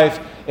your life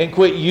and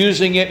quit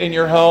using it in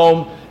your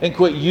home and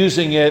quit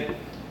using it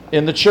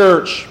in the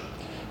church.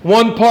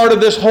 One part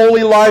of this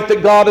holy life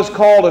that God has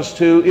called us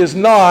to is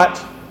not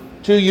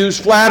to use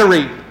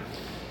flattery.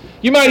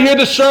 You might hear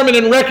the sermon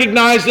and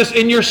recognize this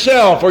in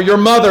yourself or your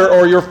mother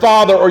or your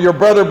father or your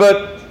brother,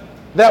 but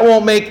that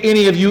won't make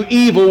any of you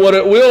evil. What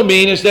it will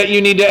mean is that you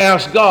need to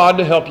ask God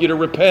to help you to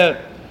repent,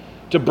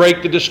 to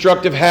break the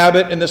destructive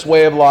habit in this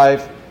way of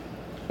life,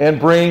 and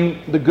bring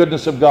the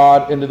goodness of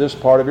God into this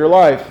part of your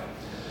life.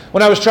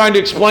 When I was trying to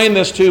explain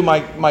this to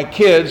my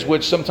kids,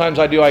 which sometimes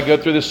I do, I go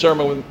through this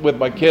sermon with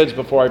my kids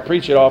before I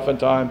preach it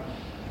oftentimes,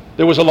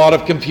 there was a lot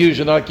of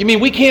confusion. They're like, you mean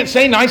we can't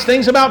say nice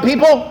things about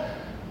people?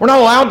 We're not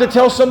allowed to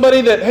tell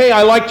somebody that, hey,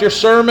 I liked your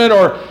sermon,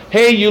 or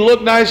hey, you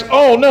look nice?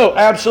 Oh, no,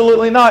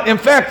 absolutely not. In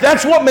fact,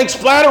 that's what makes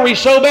flattery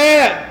so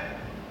bad.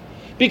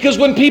 Because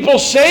when people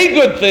say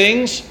good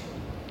things,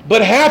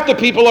 but half the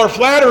people are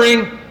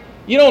flattering,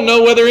 you don't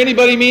know whether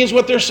anybody means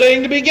what they're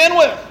saying to begin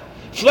with.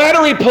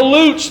 Flattery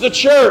pollutes the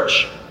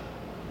church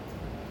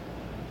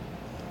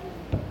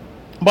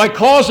by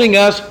causing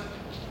us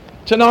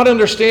to not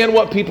understand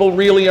what people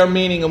really are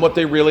meaning and what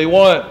they really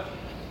want.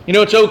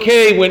 It's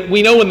okay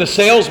when the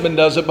salesman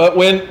does it, but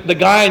when the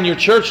guy in your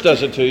church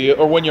does it to you,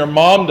 or when your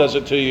mom does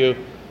it to you,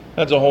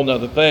 that's a whole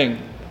nother thing.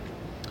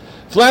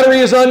 Flattery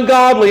is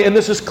ungodly, and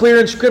this is clear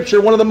in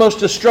Scripture. One of the most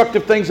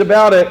destructive things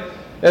about it,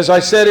 as I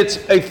said, it's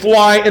a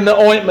fly in the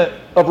ointment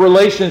of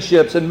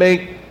relationships, and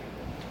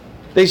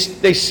they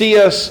see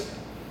us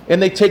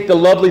and they take the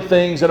lovely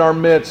things in our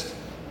midst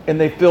and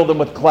they fill them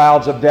with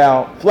clouds of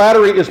doubt.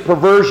 Flattery is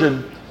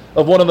perversion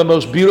of one of the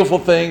most beautiful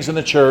things in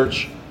the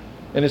church,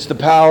 and it's the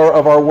power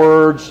of our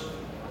words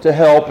to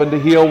help and to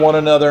heal one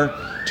another,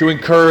 to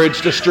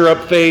encourage, to stir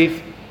up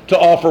faith, to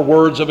offer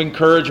words of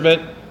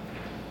encouragement.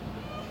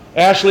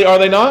 Ashley, are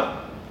they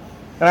not?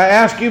 And I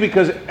ask you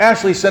because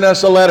Ashley sent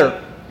us a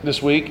letter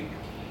this week,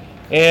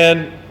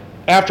 and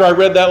after I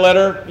read that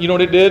letter, you know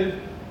what it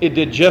did? It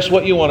did just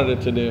what you wanted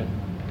it to do.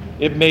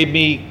 It made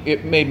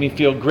me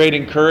feel great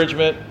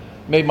encouragement,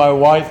 made my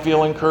wife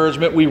feel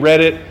encouragement. We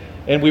read it,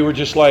 and we were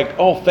just like,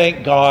 oh,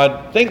 thank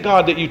God. Thank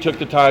God that you took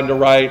the time to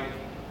write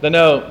the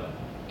note.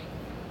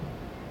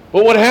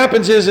 But what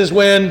happens is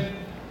when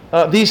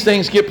these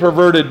things get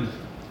perverted,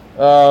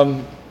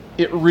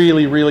 it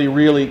really, really,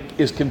 really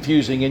is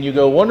confusing. And you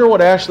go, wonder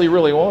what Ashley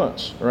really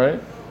wants, right?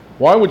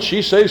 Why would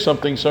she say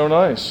something so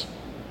nice?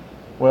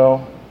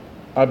 Well,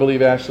 I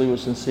believe Ashley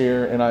was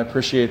sincere, and I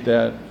appreciate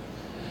that.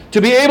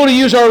 To be able to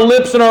use our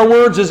lips and our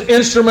words as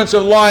instruments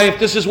of life,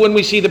 this is when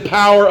we see the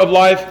power of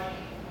life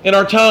in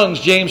our tongues.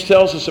 James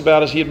tells us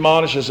about as he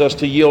admonishes us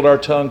to yield our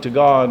tongue to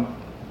God.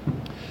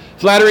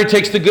 Flattery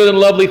takes the good and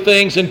lovely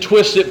things and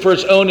twists it for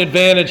its own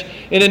advantage,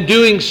 and in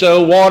doing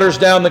so waters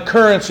down the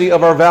currency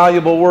of our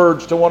valuable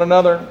words to one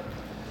another.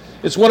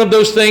 It's one of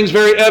those things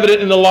very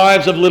evident in the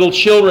lives of little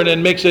children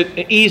and makes it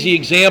an easy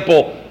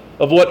example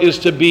of what is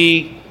to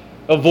be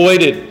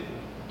avoided.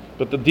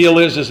 But the deal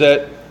is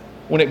that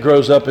when it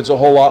grows up, it's a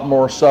whole lot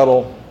more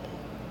subtle.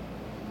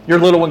 Your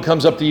little one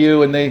comes up to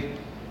you and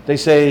they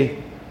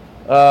say,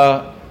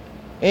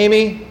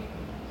 Amy,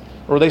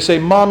 or they say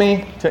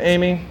Mommy to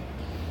Amy,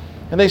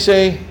 and they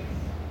say,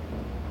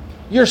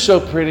 you're so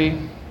pretty,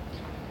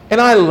 and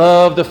I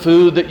love the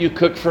food that you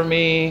cook for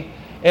me,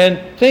 and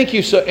thank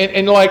you so,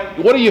 and like,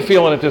 what are you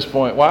feeling at this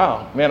point?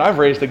 Wow, man, I've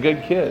raised a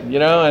good kid, you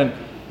know,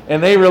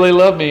 and they really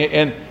love me,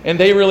 and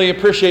they really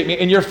appreciate me,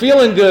 and you're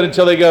feeling good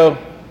until they go,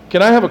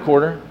 can I have a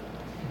quarter?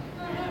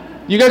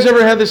 You guys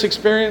ever had this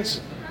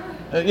experience?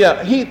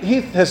 Yeah,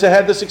 Heath has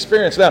had this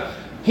experience. Now,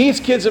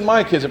 Heath's kids and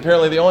my kids,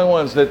 apparently the only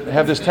ones that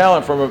have this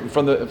talent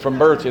from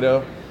birth, you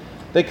know.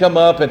 They come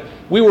up, and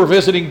we were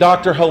visiting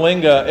Dr.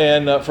 Halinga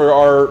and for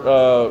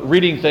our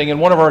reading thing, and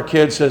one of our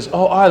kids says,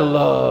 oh, I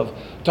love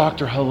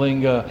Dr.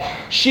 Halinga.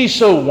 She's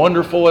so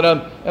wonderful.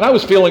 And I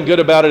was feeling good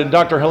about it, and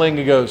Dr.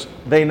 Halinga goes,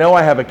 they know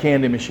I have a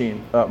candy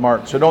machine,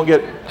 Mark, so don't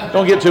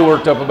get too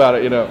worked up about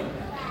it, you know.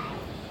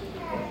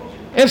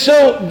 And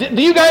so,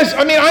 do you guys,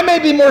 I mean, I may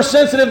be more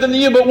sensitive than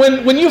you, but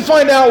when you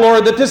find out,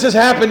 Lord, that this has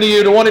happened to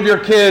you, to one of your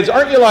kids,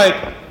 aren't you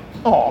like,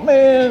 oh,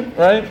 man,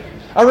 right?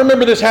 I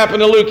remember this happened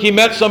to Luke. He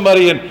met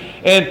somebody,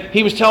 and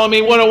he was telling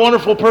me what a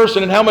wonderful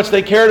person and how much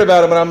they cared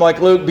about him. And I'm like,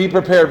 Luke, be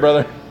prepared,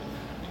 brother.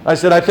 I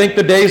said, I think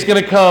the day's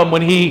going to come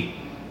when he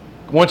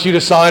wants you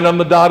to sign on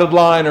the dotted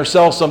line or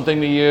sell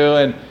something to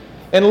you.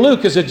 And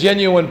Luke is a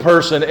genuine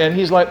person, and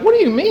he's like, what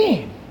do you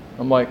mean?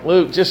 I'm like,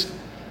 Luke,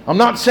 I'm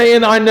not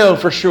saying I know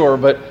for sure,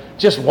 but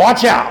just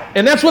watch out.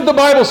 And that's what the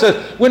Bible says.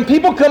 When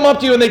people come up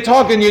to you and they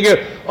talk and you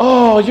go,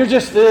 oh, you're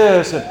just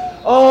this, and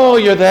oh,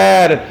 you're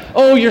that, and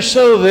oh, you're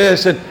so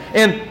this,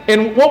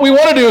 and what we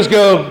want to do is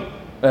go,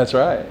 that's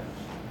right.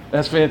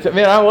 That's fantastic.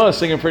 Man, I was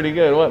singing pretty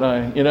good, wasn't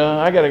I? You know,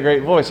 I got a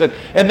great voice. And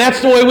that's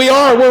the way we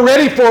are. We're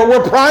ready for it.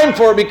 We're primed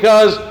for it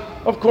because,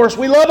 of course,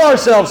 we love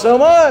ourselves so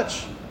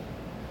much.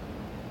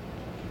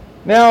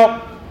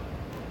 Now,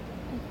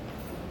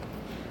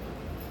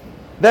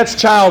 that's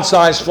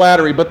child-sized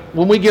flattery, but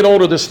when we get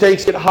older, the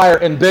stakes get higher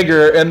and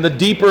bigger, and the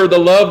deeper the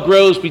love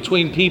grows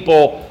between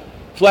people,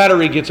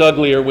 flattery gets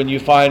uglier when you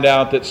find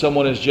out that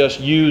someone has just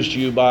used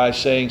you by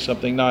saying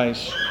something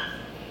nice.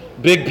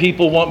 Big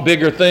people want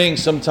bigger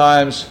things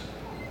sometimes.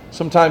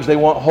 Sometimes they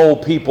want whole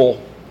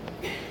people.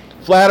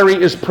 Flattery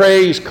is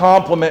praise,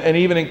 compliment, and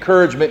even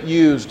encouragement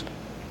used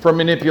for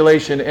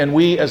manipulation, and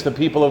we as the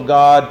people of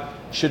God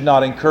should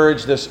not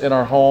encourage this in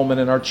our home and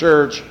in our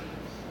church.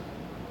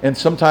 And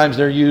sometimes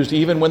they're used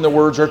even when the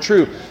words are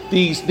true.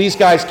 These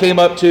guys came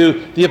up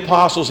to the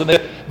apostles and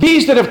they,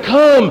 these that have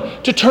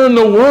come to turn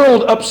the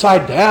world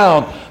upside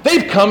down,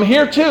 they've come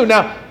here too.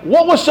 Now,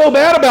 what was so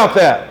bad about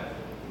that?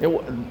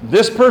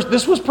 This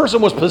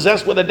person was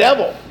possessed with a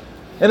devil.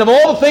 And of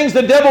all the things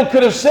the devil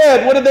could have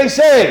said, what did they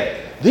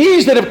say?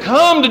 These that have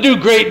come to do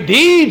great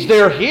deeds,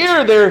 they're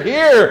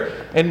here.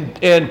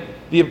 And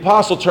the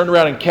apostle turned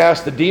around and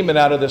cast the demon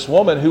out of this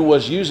woman who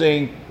was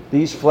using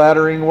these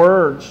flattering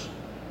words.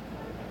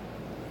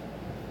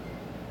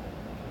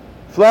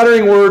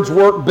 Flattering words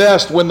work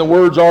best when the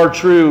words are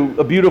true.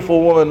 A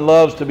beautiful woman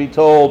loves to be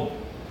told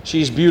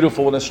she's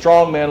beautiful, and a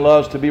strong man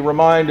loves to be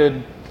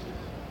reminded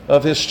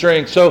of his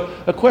strength. So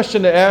a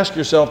question to ask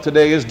yourself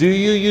today is, do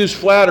you use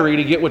flattery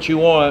to get what you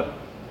want?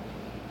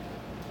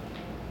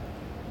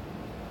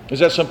 Is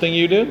that something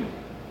you do?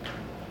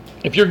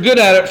 If you're good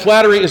at it,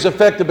 flattery is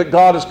effective, but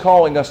God is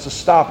calling us to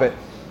stop it,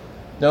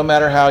 no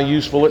matter how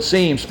useful it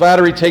seems.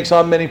 Flattery takes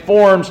on many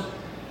forms,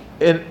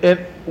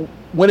 and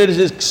when it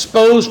is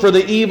exposed for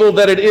the evil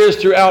that it is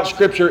throughout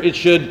Scripture, it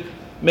should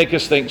make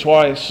us think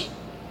twice.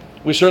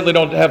 We certainly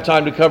don't have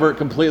time to cover it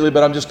completely,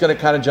 but I'm just going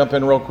to kind of jump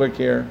in real quick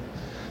here.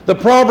 The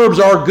Proverbs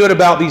are good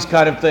about these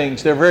kind of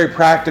things. They're very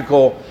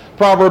practical.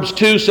 Proverbs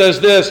 2 says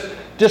this,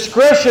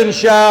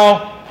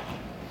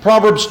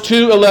 Proverbs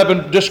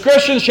 2:11,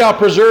 discretion shall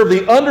preserve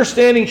thee,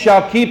 understanding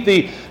shall keep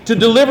thee, to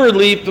deliver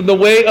thee from the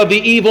way of the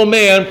evil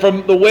man,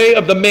 from the way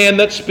of the man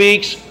that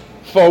speaks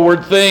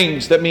forward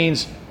things. That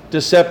means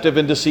deceptive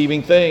and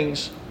deceiving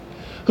things.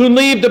 Who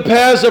leave the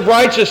paths of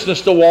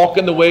righteousness to walk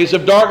in the ways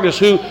of darkness,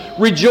 who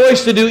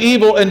rejoice to do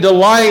evil and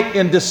delight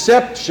in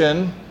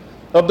deception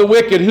of the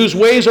wicked, whose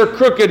ways are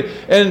crooked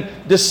and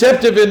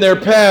deceptive in their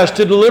paths,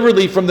 to deliver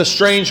thee from the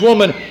strange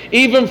woman,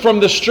 even from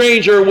the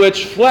stranger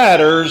which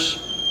flatters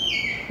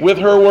with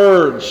her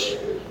words.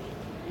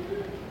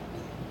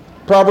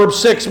 Proverbs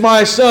 6,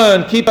 my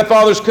son, keep thy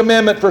father's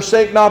commandment,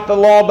 forsake not the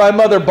law of thy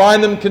mother,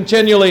 bind them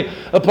continually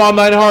upon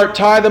thine heart,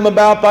 tie them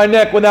about thy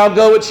neck. When thou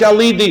go, it shall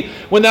lead thee.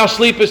 When thou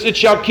sleepest, it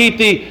shall keep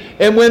thee.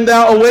 And when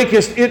thou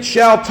awakest, it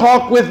shall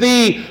talk with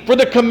thee. For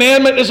the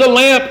commandment is a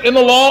lamp, and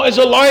the law is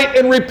a light,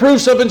 and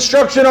reproofs of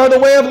instruction are the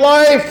way of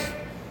life.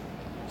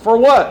 For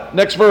what?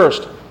 Next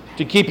verse.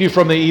 To keep you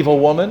from the evil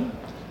woman,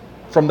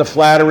 from the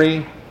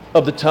flattery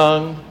of the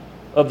tongue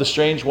of the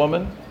strange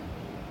woman.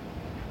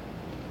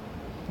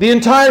 The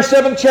entire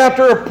 7th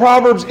chapter of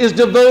Proverbs is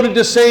devoted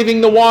to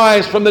saving the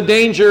wise from the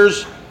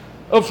dangers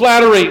of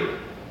flattery.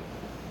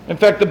 In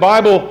fact, the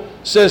Bible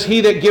says,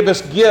 he that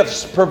giveth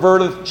gifts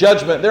perverteth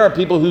judgment. There are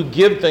people who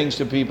give things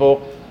to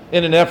people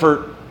in an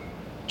effort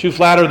to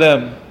flatter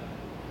them.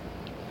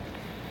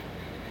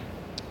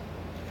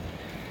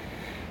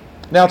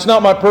 Now, it's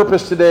not my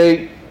purpose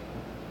today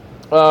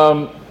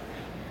to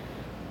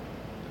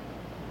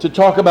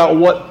talk about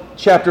what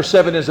chapter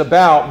 7 is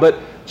about, but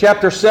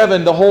chapter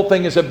 7, the whole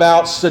thing is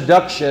about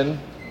seduction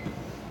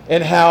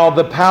and how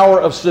the power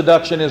of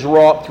seduction is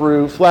wrought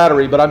through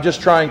flattery. But I'm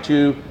just trying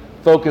to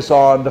focus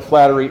on the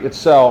flattery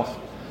itself.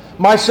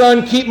 My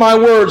son, keep my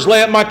words,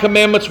 lay up my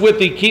commandments with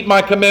thee. Keep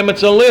my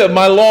commandments and live.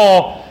 My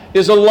law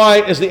is a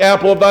light as the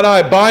apple of thine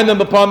eye. Bind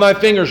them upon thy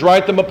fingers,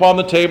 write them upon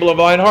the table of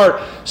thine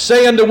heart.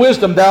 Say unto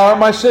wisdom, thou art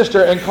my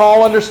sister, and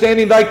call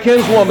understanding thy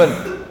kinswoman.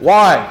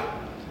 Why?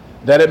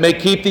 That it may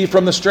keep thee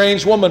from the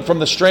strange woman, from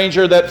the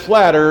stranger that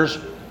flatters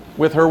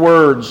with her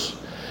words.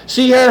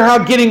 See here how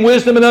getting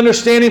wisdom and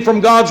understanding from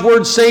God's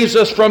word saves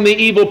us from the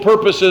evil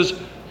purposes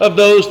of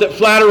those that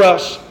flatter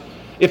us.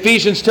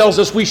 Ephesians tells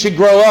us we should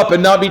grow up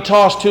and not be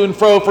tossed to and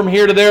fro from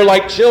here to there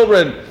like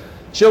children.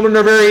 Children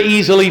are very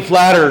easily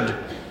flattered.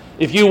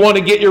 If you want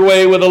to get your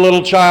way with a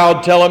little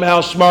child, tell him how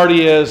smart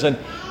he is and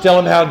tell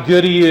him how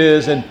good he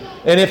is. And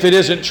if it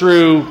isn't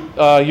true,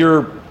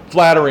 you're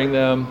flattering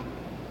them.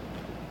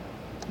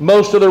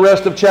 Most of the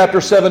rest of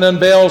chapter 7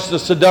 unveils the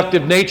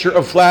seductive nature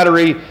of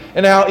flattery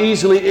and how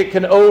easily it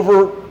can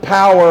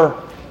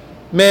overpower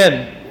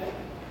men,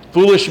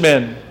 foolish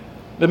men.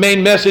 The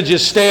main message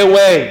is stay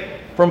away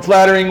from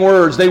flattering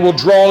words. They will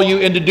draw you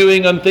into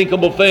doing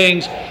unthinkable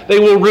things. They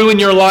will ruin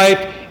your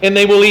life, and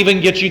they will even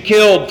get you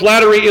killed.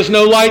 Flattery is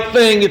no light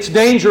thing. It's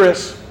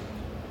dangerous.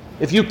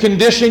 If you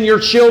condition your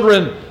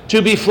children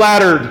to be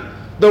flattered,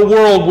 the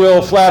world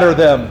will flatter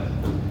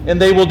them,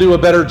 and they will do a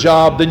better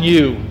job than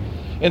you.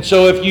 And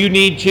so if you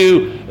need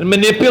to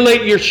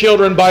manipulate your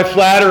children by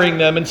flattering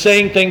them and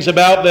saying things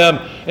about them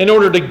in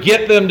order to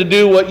get them to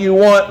do what you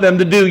want them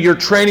to do, you're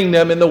training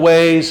them in the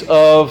ways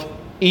of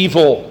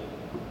evil.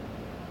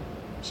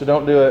 So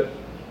don't do it.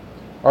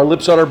 Our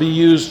lips ought to be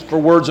used for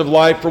words of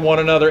life for one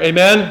another.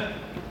 Amen?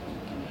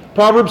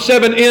 Proverbs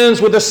 7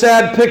 ends with a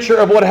sad picture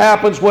of what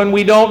happens when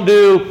we don't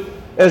do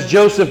as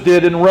Joseph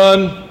did and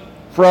run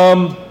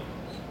from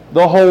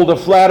the hold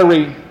of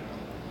flattery.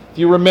 If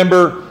you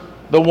remember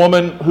the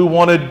woman who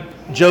wanted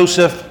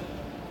Joseph,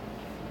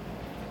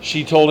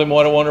 she told him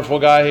what a wonderful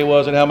guy he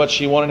was and how much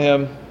she wanted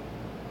him.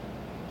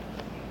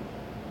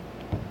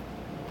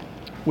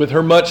 With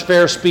her much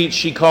fair speech,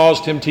 she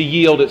caused him to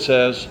yield, it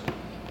says.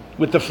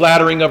 With the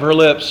flattering of her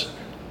lips,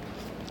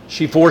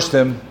 she forced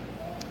him.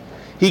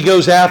 He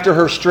goes after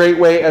her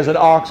straightway as an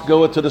ox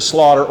goeth to the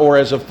slaughter, or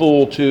as a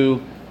fool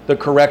to the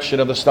correction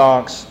of the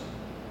stocks.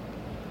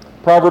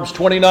 Proverbs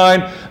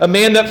 29, a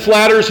man that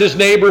flatters his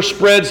neighbor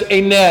spreads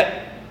a net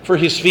for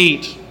his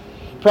feet.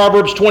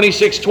 Proverbs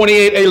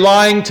 26:28, a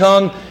lying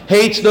tongue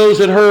hates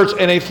those it hurts,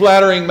 and a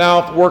flattering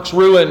mouth works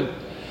ruin.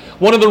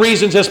 One of the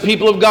reasons as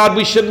people of God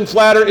we shouldn't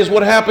flatter is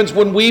what happens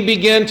when we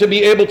begin to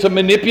be able to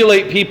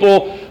manipulate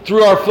people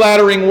through our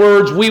flattering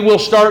words. We will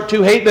start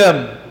to hate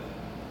them.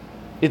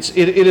 It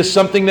is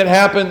something that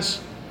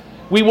happens.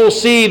 We will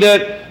see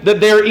that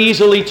they're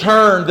easily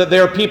turned, that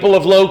they're people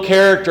of low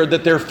character,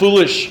 that they're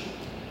foolish,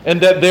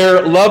 and that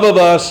their love of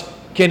us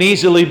can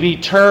easily be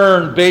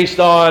turned based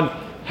on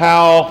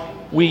how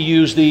we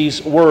use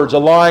these words. A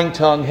lying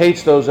tongue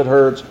hates those it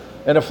hurts,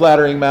 and a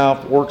flattering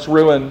mouth works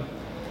ruin.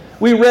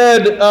 We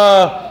read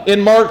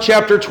in Mark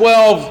chapter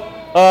 12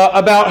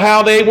 about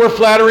how they were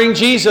flattering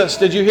Jesus.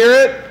 Did you hear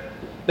it?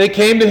 They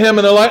came to him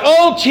and they're like,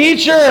 "Oh,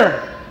 teacher,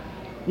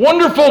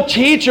 wonderful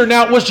teacher."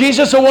 Now, was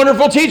Jesus a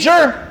wonderful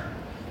teacher?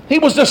 He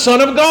was the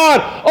Son of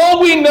God. "Oh,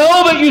 we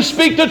know that you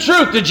speak the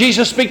truth." Did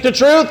Jesus speak the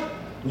truth?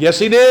 Yes,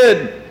 he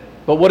did.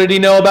 But what did he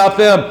know about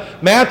them?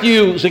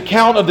 Matthew's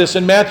account of this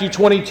in Matthew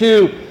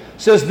 22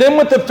 It says, then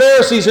went the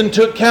Pharisees and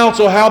took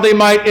counsel how they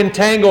might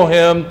entangle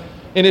him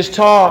in his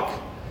talk.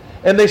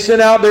 And they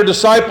sent out their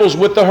disciples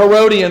with the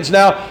Herodians.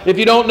 Now, if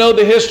you don't know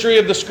the history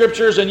of the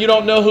scriptures and you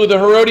don't know who the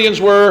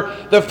Herodians were,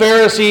 the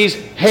Pharisees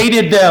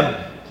hated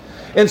them.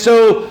 And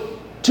so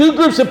two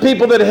groups of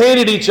people that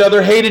hated each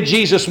other hated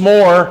Jesus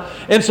more.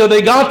 And so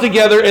they got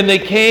together and they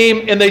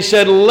came and they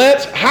said,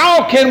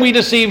 how can we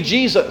deceive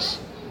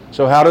Jesus?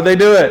 So how did they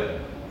do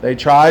it? They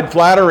tried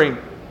flattery.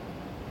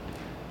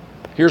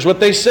 Here's what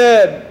they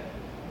said.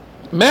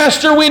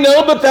 Master, we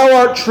know that thou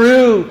art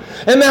true,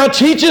 and thou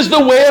teachest the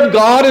way of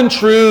God in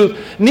truth.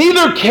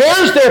 Neither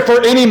cares there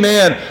for any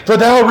man, for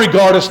thou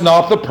regardest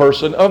not the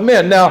person of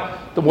men. Now,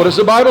 what does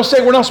the Bible say?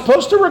 We're not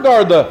supposed to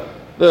regard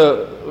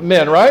the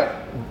men, right?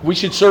 We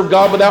should serve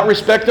God without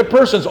respect of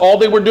persons. All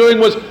they were doing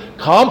was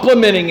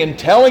complimenting and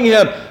telling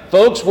him,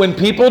 folks, when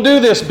people do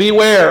this,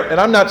 beware. And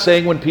I'm not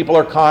saying when people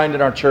are kind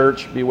in our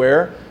church,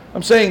 beware.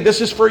 I'm saying this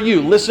is for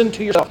you. Listen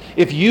to yourself.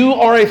 If you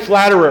are a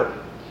flatterer,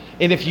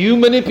 and if you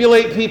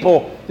manipulate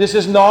people, this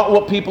is not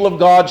what people of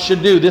God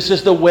should do. This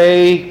is the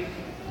way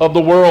of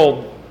the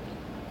world.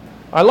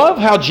 I love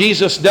how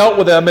Jesus dealt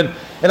with them. And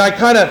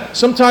I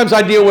sometimes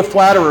I deal with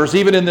flatterers,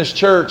 even in this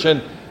church.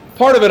 And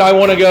part of it I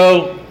want to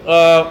go,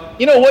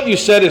 what you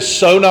said is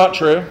so not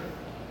true.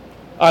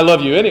 I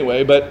love you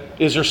anyway, but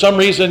is there some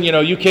reason,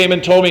 you came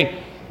and told me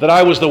that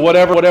I was the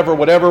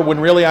whatever, when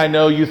really I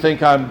know you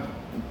think I'm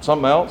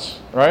something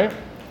else, right?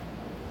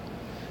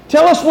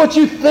 Tell us what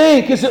you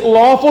think. Is it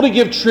lawful to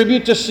give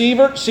tribute to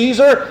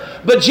Caesar?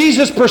 But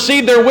Jesus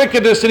perceived their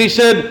wickedness and he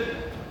said,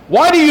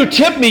 why do you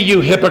tempt me, you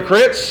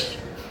hypocrites?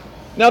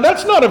 Now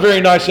that's not a very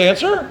nice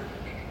answer.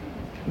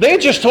 They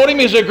just told him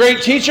he's a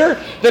great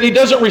teacher, that he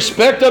doesn't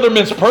respect other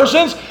men's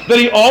persons, that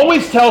he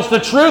always tells the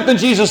truth. And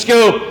Jesus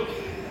go,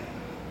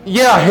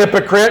 yeah,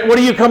 hypocrite, what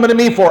are you coming to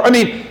me for? I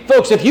mean,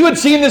 folks, if you had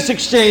seen this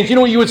exchange, you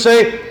know what you would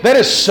say? That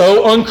is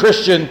so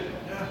unchristian.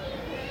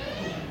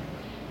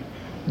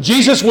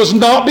 Jesus was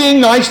not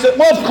being nice.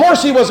 Well, of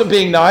course he wasn't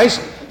being nice.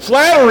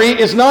 Flattery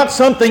is not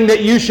something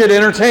that you should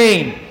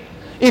entertain.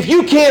 If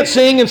you can't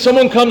sing and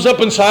someone comes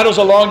up and sidles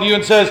along to you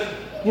and says,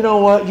 you know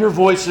what, your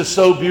voice is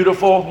so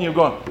beautiful, and you're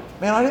going,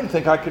 man, I didn't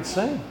think I could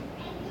sing.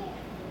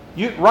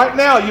 Right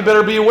now, you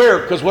better be aware,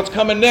 because what's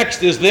coming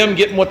next is them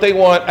getting what they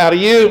want out of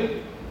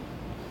you.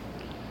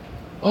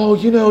 Oh,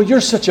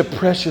 you're such a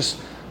precious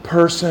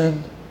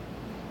person.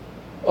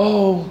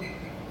 Oh,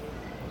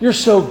 you're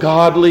so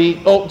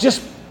godly. Oh,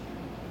 just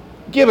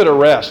give it a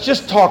rest.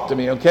 Just talk to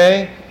me,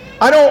 okay?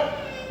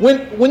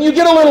 When you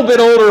get a little bit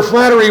older,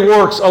 flattery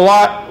works a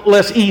lot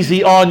less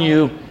easy on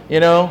you,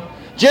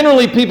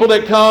 Generally, people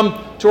that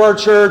come to our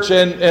church,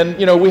 and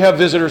we have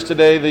visitors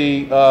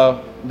today,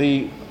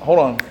 hold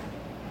on,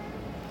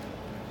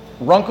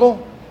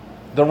 Runkle?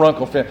 The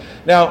Runkle family.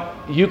 Now,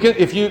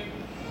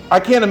 I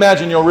can't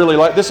imagine you'll really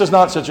like, this is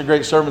not such a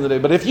great sermon today,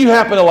 but if you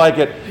happen to like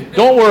it,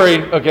 don't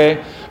worry,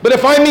 okay? But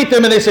if I meet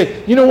them and they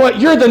say, you know what,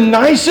 you're the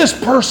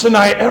nicest person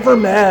I ever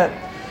met.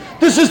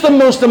 This is the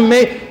most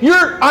amazing.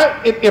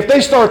 If they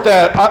start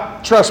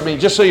that, trust me,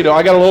 just so you know,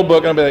 I got a little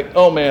book and I'll be like,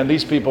 oh man,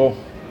 these people,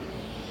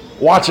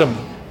 watch them.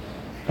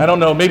 I don't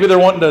know, maybe they're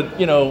wanting to,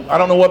 I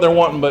don't know what they're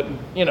wanting, but,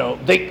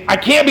 I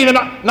can't be the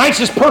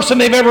nicest person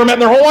they've ever met in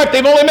their whole life.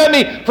 They've only met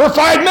me for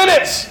 5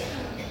 minutes.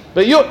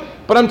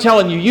 But I'm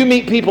telling you, you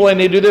meet people and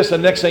they do this,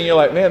 and the next thing you're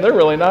like, man, they're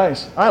really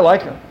nice. I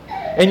like them.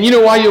 And you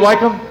know why you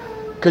like them?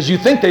 Because you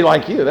think they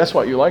like you. That's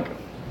why you like them.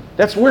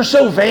 We're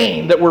so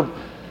vain that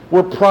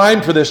we're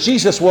primed for this.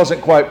 Jesus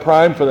wasn't quite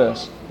primed for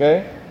this.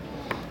 Okay?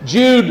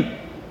 Jude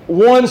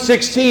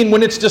 1:16,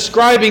 when it's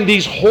describing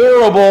these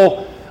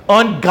horrible,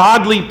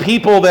 ungodly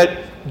people that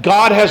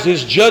God has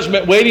his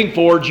judgment waiting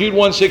for, Jude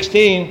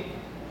 1:16,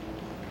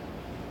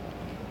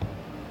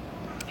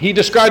 he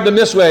described them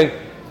this way.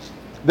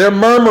 They're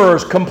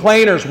murmurers,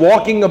 complainers,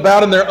 walking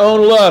about in their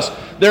own lust.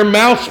 Their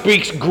mouth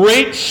speaks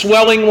great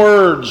swelling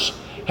words,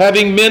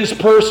 having men's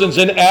persons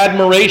in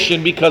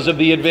admiration because of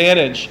the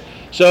advantage.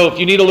 So if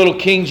you need a little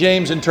King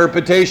James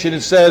interpretation,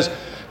 it says,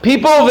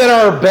 people that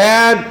are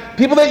bad,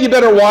 people that you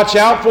better watch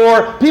out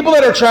for, people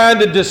that are trying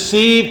to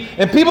deceive,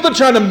 and people that are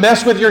trying to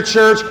mess with your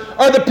church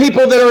are the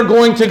people that are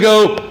going to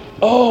go,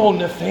 oh,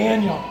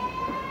 Nathaniel,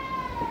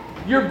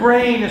 your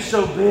brain is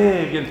so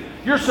big, and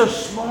you're so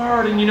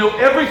smart, and you know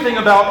everything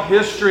about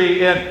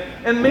history,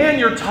 and man,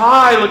 your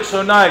tie looks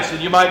so nice.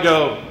 And you might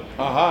go,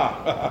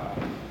 aha,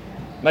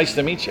 nice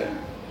to meet you,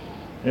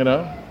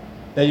 And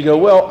you go,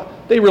 well,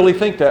 they really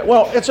think that.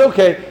 Well, it's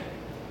okay.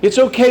 It's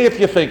okay if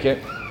you think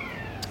it.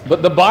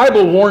 But the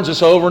Bible warns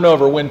us over and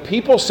over, when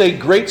people say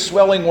great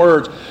swelling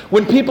words,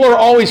 when people are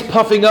always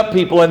puffing up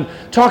people and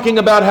talking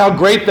about how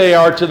great they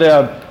are to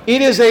them,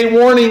 it is a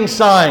warning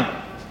sign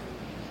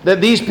that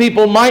these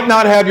people might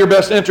not have your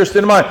best interest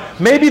in mind.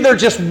 Maybe they're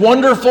just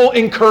wonderful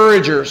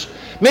encouragers.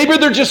 Maybe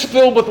they're just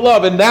filled with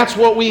love, and that's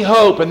what we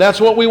hope, and that's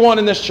what we want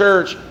in this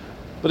church.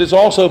 But it's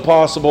also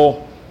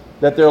possible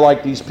that they're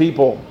like these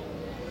people.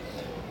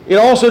 It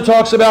also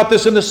talks about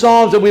this in the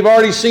Psalms that we've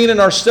already seen in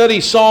our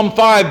study. Psalm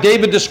 5,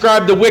 David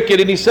described the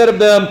wicked, and he said of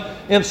them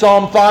in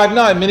Psalm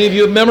 5:9. Many of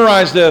you have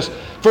memorized this.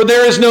 For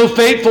there is no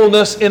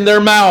faithfulness in their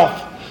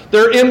mouth.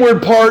 Their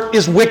inward part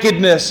is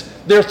wickedness.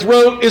 Their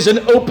throat is an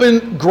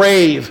open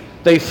grave.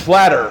 They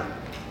flatter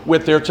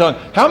with their tongue.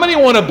 How many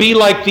want to be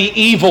like the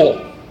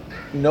evil?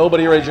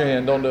 Nobody raise your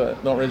hand. Don't do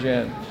it. Don't raise your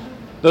hand.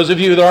 Those of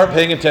you that aren't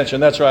paying attention,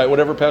 that's right.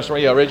 Whatever Pastor,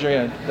 yeah, raise your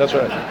hand. That's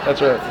right.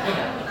 That's right.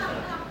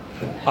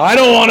 I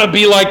don't want to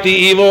be like the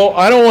evil.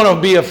 I don't want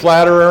to be a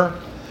flatterer.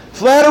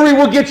 Flattery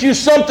will get you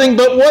something,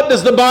 but what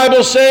does the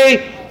Bible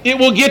say it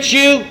will get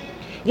you?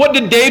 What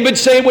did David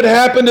say would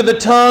happen to the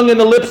tongue and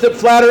the lips that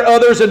flatter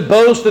others and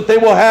boast that they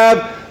will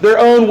have their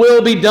own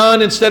will be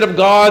done instead of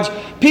God's?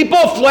 People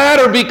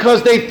flatter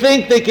because they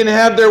think they can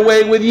have their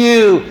way with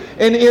you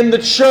and in the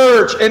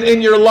church and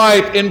in your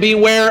life, and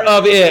beware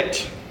of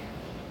it.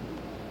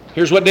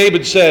 Here's what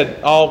David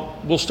said.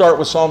 We'll start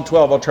with Psalm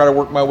 12. I'll try to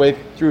work my way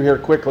through here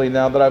quickly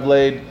now that I've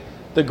laid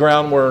the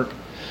groundwork.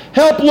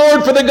 Help,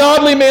 Lord, for the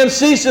godly man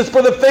ceaseth,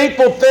 for the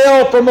faithful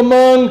fail from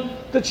among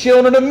the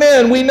children of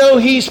men. We know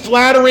he's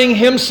flattering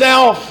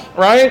himself,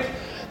 right?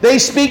 They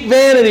speak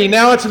vanity.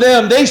 Now it's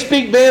them. They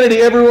speak vanity,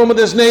 everyone with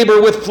his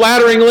neighbor, with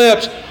flattering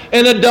lips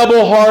and a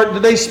double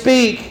heart they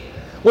speak.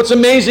 What's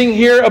amazing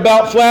here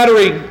about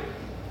flattery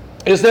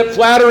is that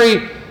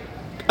flattery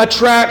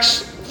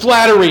attracts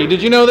flattery.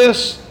 Did you know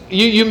this?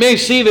 You may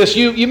see this.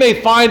 You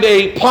may find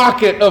a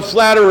pocket of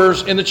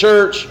flatterers in the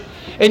church,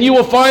 and you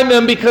will find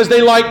them because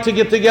they like to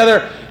get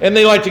together and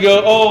they like to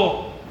go,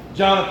 oh,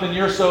 Jonathan,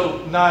 you're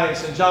so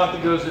nice. And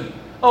Jonathan goes,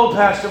 oh,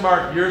 Pastor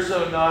Mark, you're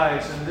so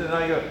nice. And then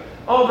I go,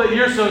 oh, but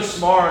you're so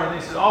smart. And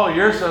they said, oh,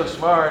 you're so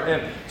smart.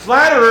 And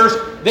flatterers,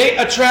 they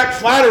attract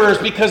flatterers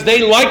because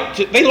they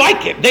like it.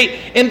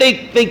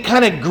 They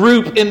kind of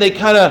group and they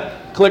kind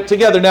of click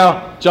together.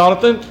 Now,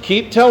 Jonathan,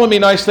 keep telling me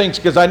nice things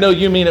because I know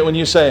you mean it when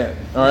you say it.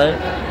 All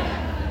right?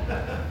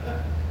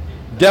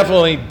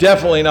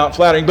 Definitely not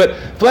flattering. But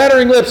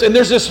flattering lips, and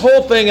there's this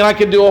whole thing, and I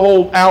could do a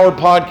whole hour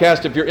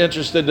podcast if you're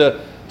interested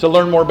to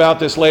learn more about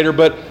this later,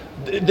 but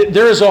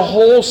there is a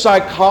whole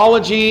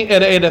psychology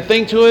and a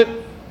thing to it.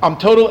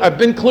 I've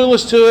been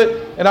clueless to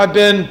it, and I've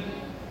been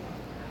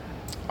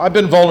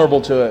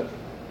vulnerable to it.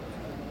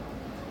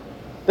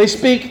 They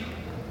speak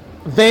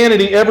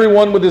vanity,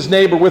 everyone with his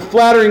neighbor. With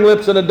flattering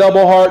lips and a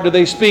double heart do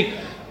they speak.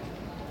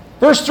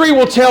 Verse 3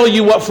 will tell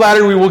you what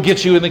flattery will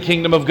get you in the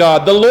kingdom of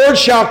God. The Lord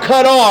shall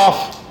cut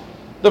off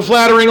the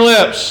flattering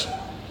lips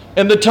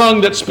and the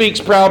tongue that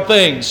speaks proud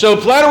things. So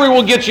flattery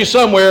will get you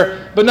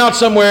somewhere, but not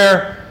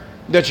somewhere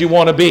that you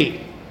want to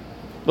be.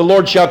 The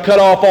Lord shall cut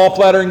off all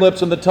flattering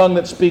lips and the tongue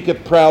that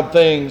speaketh proud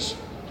things.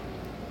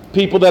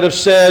 People that have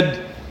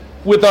said,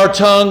 with our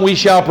tongue we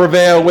shall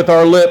prevail, with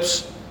our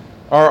lips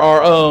are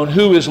our own.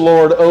 Who is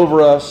Lord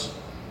over us?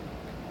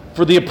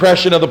 For the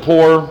oppression of the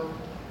poor,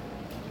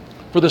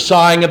 for the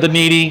sighing of the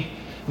needy.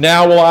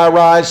 Now will I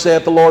arise,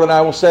 saith the Lord, and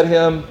I will set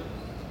him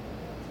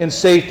in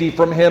safety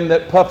from him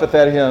that puffeth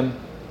at him.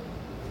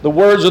 The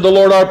words of the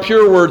Lord are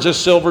pure words, as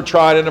silver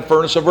tried in a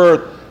furnace of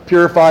earth,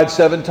 purified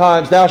 7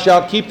 times. Thou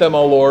shalt keep them,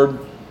 O Lord.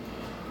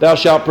 Thou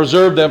shalt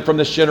preserve them from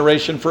this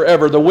generation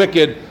forever. The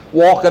wicked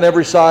walk on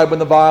every side when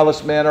the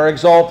vilest men are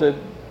exalted.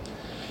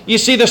 You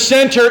see, the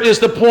center is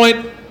the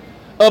point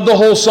of the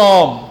whole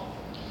psalm.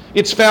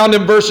 It's found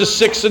in verses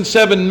 6 and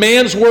 7.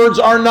 Man's words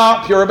are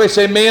not pure. Everybody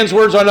say, man's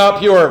words are not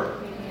pure.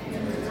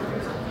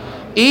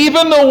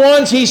 Even the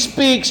ones he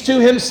speaks to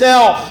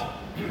himself.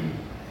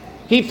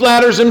 He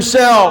flatters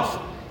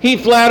himself. He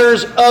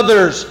flatters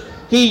others.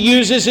 He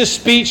uses his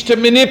speech to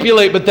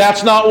manipulate, but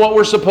that's not what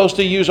we're supposed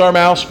to use our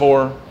mouths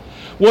for.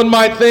 One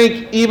might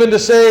think even to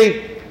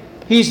say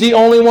he's the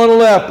only one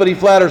left, but he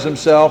flatters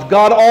himself.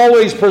 God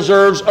always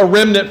preserves a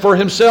remnant for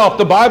himself.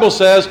 The Bible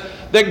says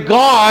that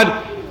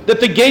that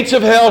the gates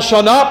of hell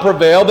shall not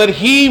prevail, that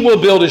he will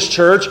build his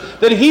church,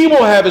 that he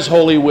will have his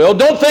holy will.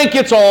 Don't think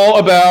it's all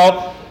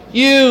about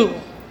you.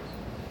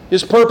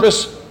 His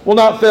purpose will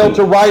not fail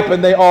to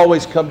ripen. They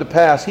always come to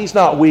pass. He's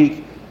not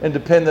weak and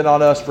dependent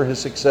on us for his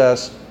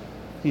success.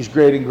 He's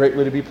great and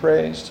greatly to be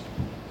praised.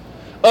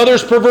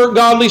 Others pervert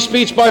godly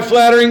speech by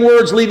flattering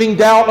words, leaving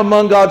doubt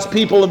among God's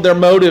people of their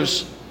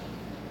motives.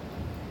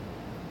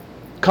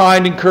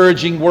 Kind,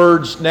 encouraging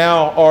words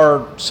now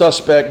are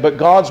suspect, but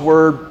God's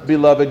word,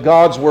 beloved,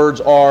 God's words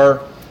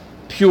are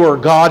pure.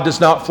 God does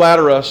not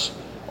flatter us.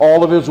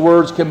 All of his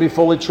words can be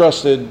fully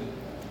trusted,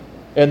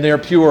 and they're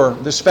pure.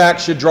 This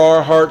fact should draw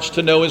our hearts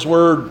to know his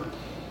word.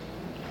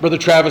 Brother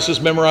Travis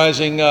is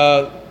memorizing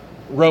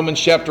Romans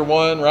chapter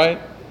 1, right?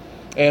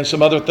 And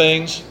some other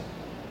things.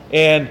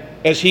 And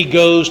as he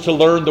goes to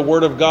learn the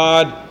word of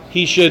God,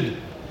 he should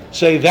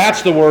say,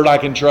 that's the word I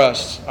can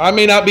trust. I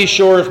may not be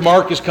sure if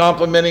Mark is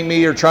complimenting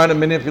me or trying to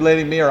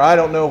manipulate me or I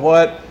don't know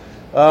what.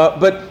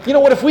 But you know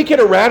what? If we could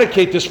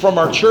eradicate this from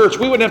our church,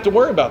 we wouldn't have to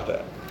worry about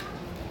that.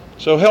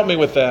 So help me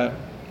with that.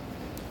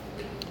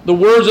 The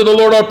words of the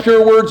Lord are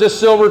pure words, as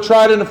silver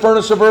tried in a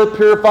furnace of earth,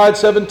 purified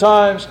 7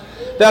 times.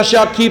 Thou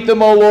shalt keep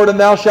them, O Lord, and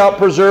thou shalt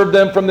preserve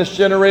them from this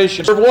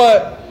generation. For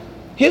what?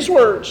 His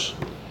words.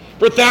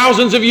 For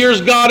thousands of years,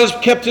 God has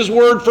kept His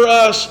word for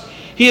us.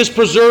 He has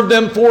preserved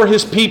them for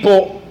His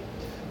people.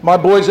 My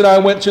boys and I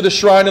went to the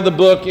Shrine of the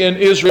Book in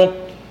Israel,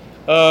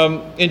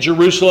 in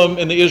Jerusalem,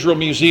 in the Israel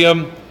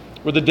Museum,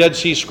 where the Dead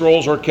Sea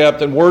Scrolls are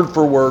kept, and word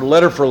for word,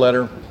 letter for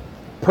letter,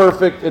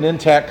 perfect and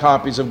intact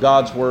copies of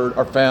God's word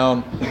are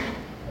found,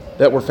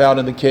 that were found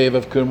in the cave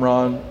of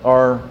Qumran,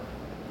 are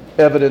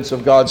evidence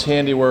of God's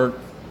handiwork.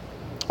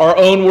 Our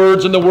own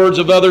words and the words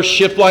of others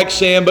shift like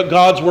sand, but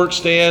God's work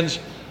stands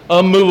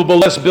unmovable.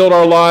 Let's build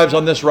our lives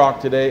on this rock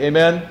today.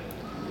 Amen?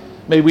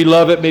 May we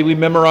love it. May we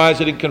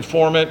memorize it and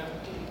conform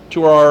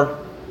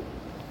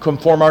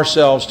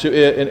ourselves to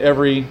it in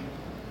every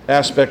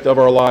aspect of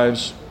our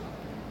lives.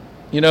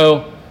 You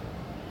know,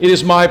 it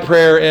is my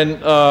prayer,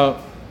 and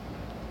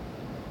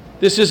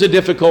this is a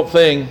difficult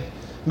thing.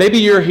 Maybe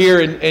you're here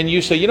and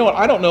you say, you know what,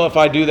 I don't know if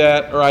I do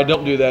that or I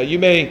don't do that. You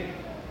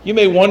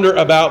may wonder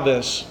about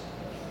this.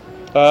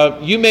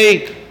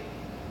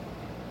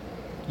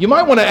 You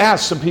might want to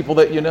ask some people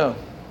that you know,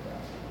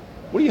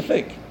 what do you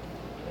think?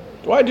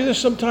 Do I do this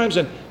sometimes?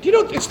 And do you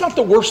know, it's not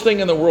the worst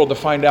thing in the world to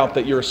find out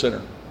that you're a sinner.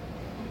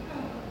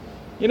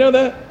 You know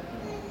that?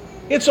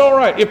 It's all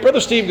right. If Brother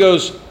Steve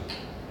goes,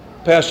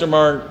 Pastor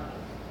Mark,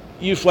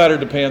 you flattered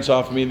the pants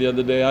off of me the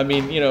other day. I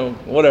mean, you know,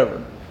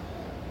 whatever.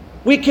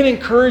 We can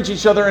encourage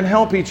each other and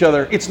help each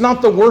other. It's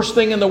not the worst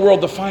thing in the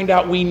world to find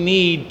out we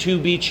need to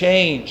be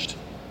changed.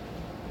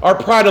 Our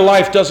pride of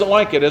life doesn't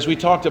like it, as we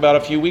talked about a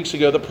few weeks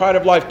ago. The pride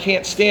of life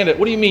can't stand it.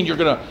 What do you mean you're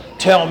going to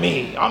tell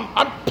me?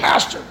 I'm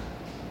pastor.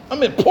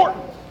 I'm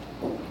important.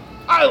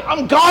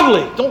 I'm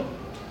godly. Don't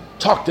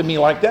talk to me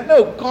like that.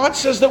 No, God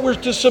says that we're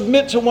to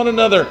submit to one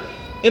another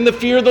in the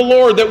fear of the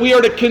Lord, that we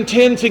are to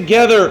contend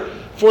together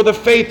for the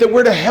faith, that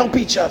we're to help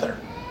each other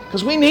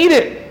because we need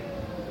it.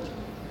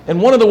 And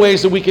one of the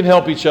ways that we can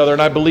help each other,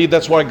 and I believe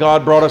that's why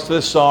God brought us to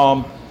this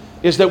psalm,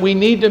 is that we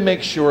need to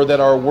make sure that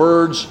our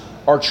words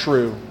are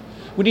true.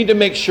 We need to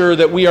make sure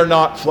that we are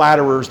not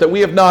flatterers, that we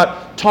have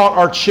not taught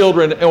our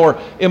children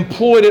or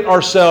employed it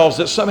ourselves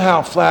that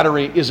somehow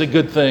flattery is a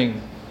good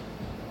thing.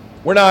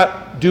 We're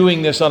not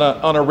doing this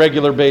on a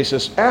regular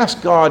basis.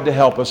 Ask God to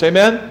help us,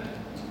 amen?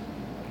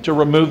 To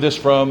remove this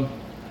from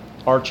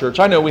our church.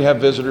 I know we have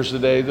visitors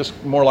today. This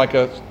is more like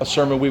a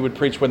sermon we would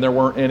preach when there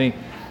weren't any,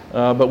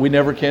 but we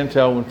never can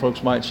tell when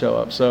folks might show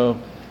up. So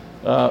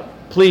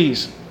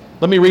please,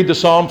 let me read the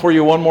psalm for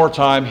you one more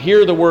time.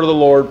 Hear the word of the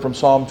Lord from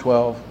Psalm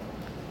 12.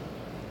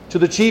 To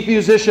the chief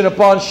musician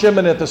upon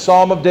Sheminith, the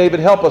psalm of David,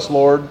 help us,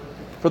 Lord.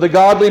 For the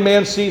godly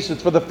man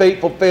ceaseth, for the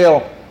faithful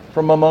fail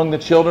from among the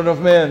children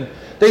of men.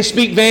 They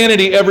speak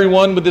vanity,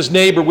 everyone with his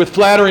neighbor, with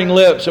flattering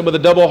lips, and with a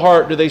double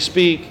heart do they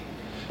speak.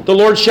 The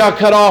Lord shall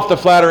cut off the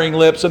flattering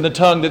lips and the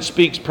tongue that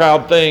speaks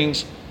proud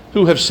things,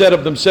 who have said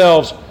of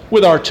themselves,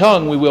 with our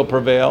tongue we will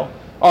prevail.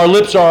 Our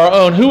lips are our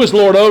own. Who is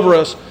Lord over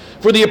us?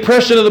 For the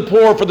oppression of the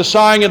poor, for the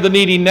sighing of the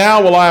needy,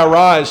 now will I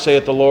arise,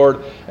 saith the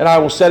Lord, and I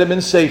will set him in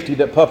safety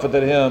that puffeth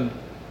at him.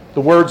 The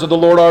words of the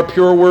Lord are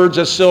pure words,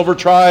 as silver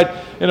tried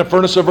in a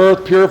furnace of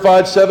earth,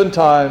 purified 7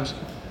 times.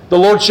 The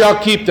Lord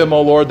shall keep them,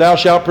 O Lord. Thou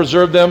shalt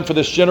preserve them for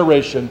this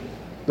generation.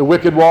 The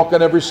wicked walk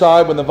on every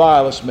side when the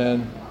vilest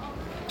men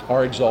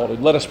are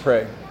exalted. Let us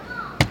pray.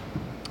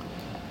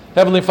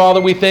 Heavenly Father,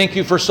 we thank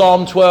you for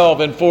Psalm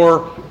 12 and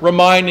for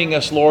reminding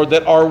us, Lord,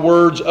 that our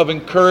words of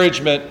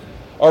encouragement,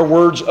 our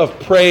words of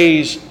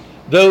praise,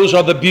 those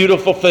are the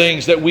beautiful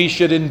things that we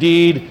should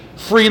indeed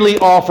freely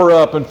offer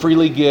up and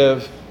freely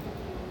give.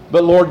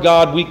 But Lord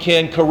God, we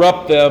can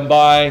corrupt them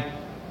by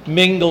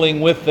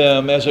mingling with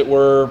them, as it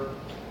were,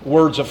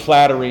 words of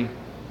flattery.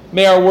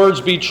 May our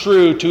words be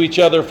true to each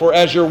other, for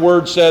as your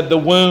word said, the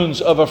wounds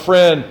of a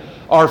friend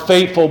are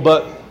faithful,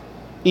 but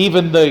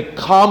even the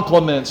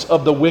compliments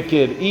of the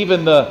wicked,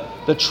 even the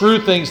true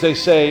things they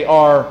say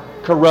are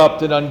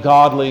corrupt and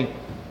ungodly.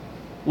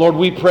 Lord,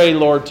 we pray,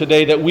 Lord,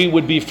 today that we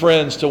would be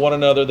friends to one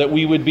another, that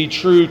we would be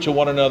true to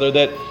one another,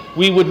 that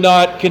we would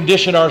not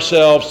condition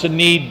ourselves to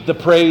need the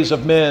praise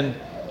of men,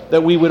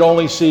 that we would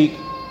only seek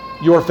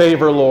your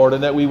favor, Lord,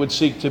 and that we would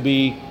seek to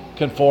be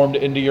conformed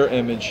into your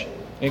image.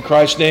 In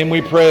Christ's name we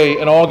pray.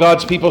 And all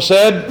God's people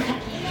said,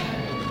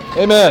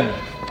 amen.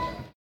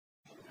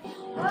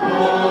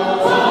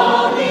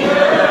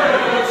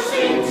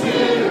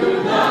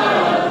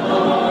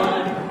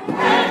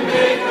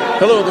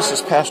 Hello, this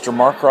is Pastor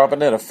Mark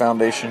Robinette of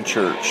Foundation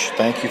Church.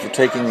 Thank you for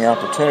taking the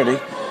opportunity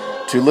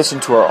to listen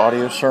to our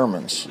audio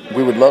sermons.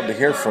 We would love to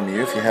hear from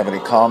you if you have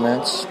any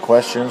comments,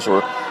 questions,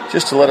 or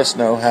just to let us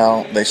know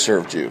how they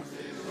served you.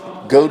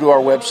 Go to our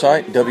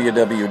website,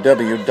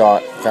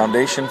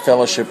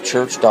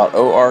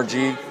 www.foundationfellowshipchurch.org,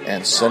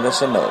 and send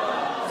us a note.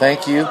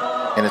 Thank you,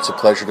 and it's a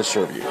pleasure to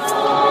serve you.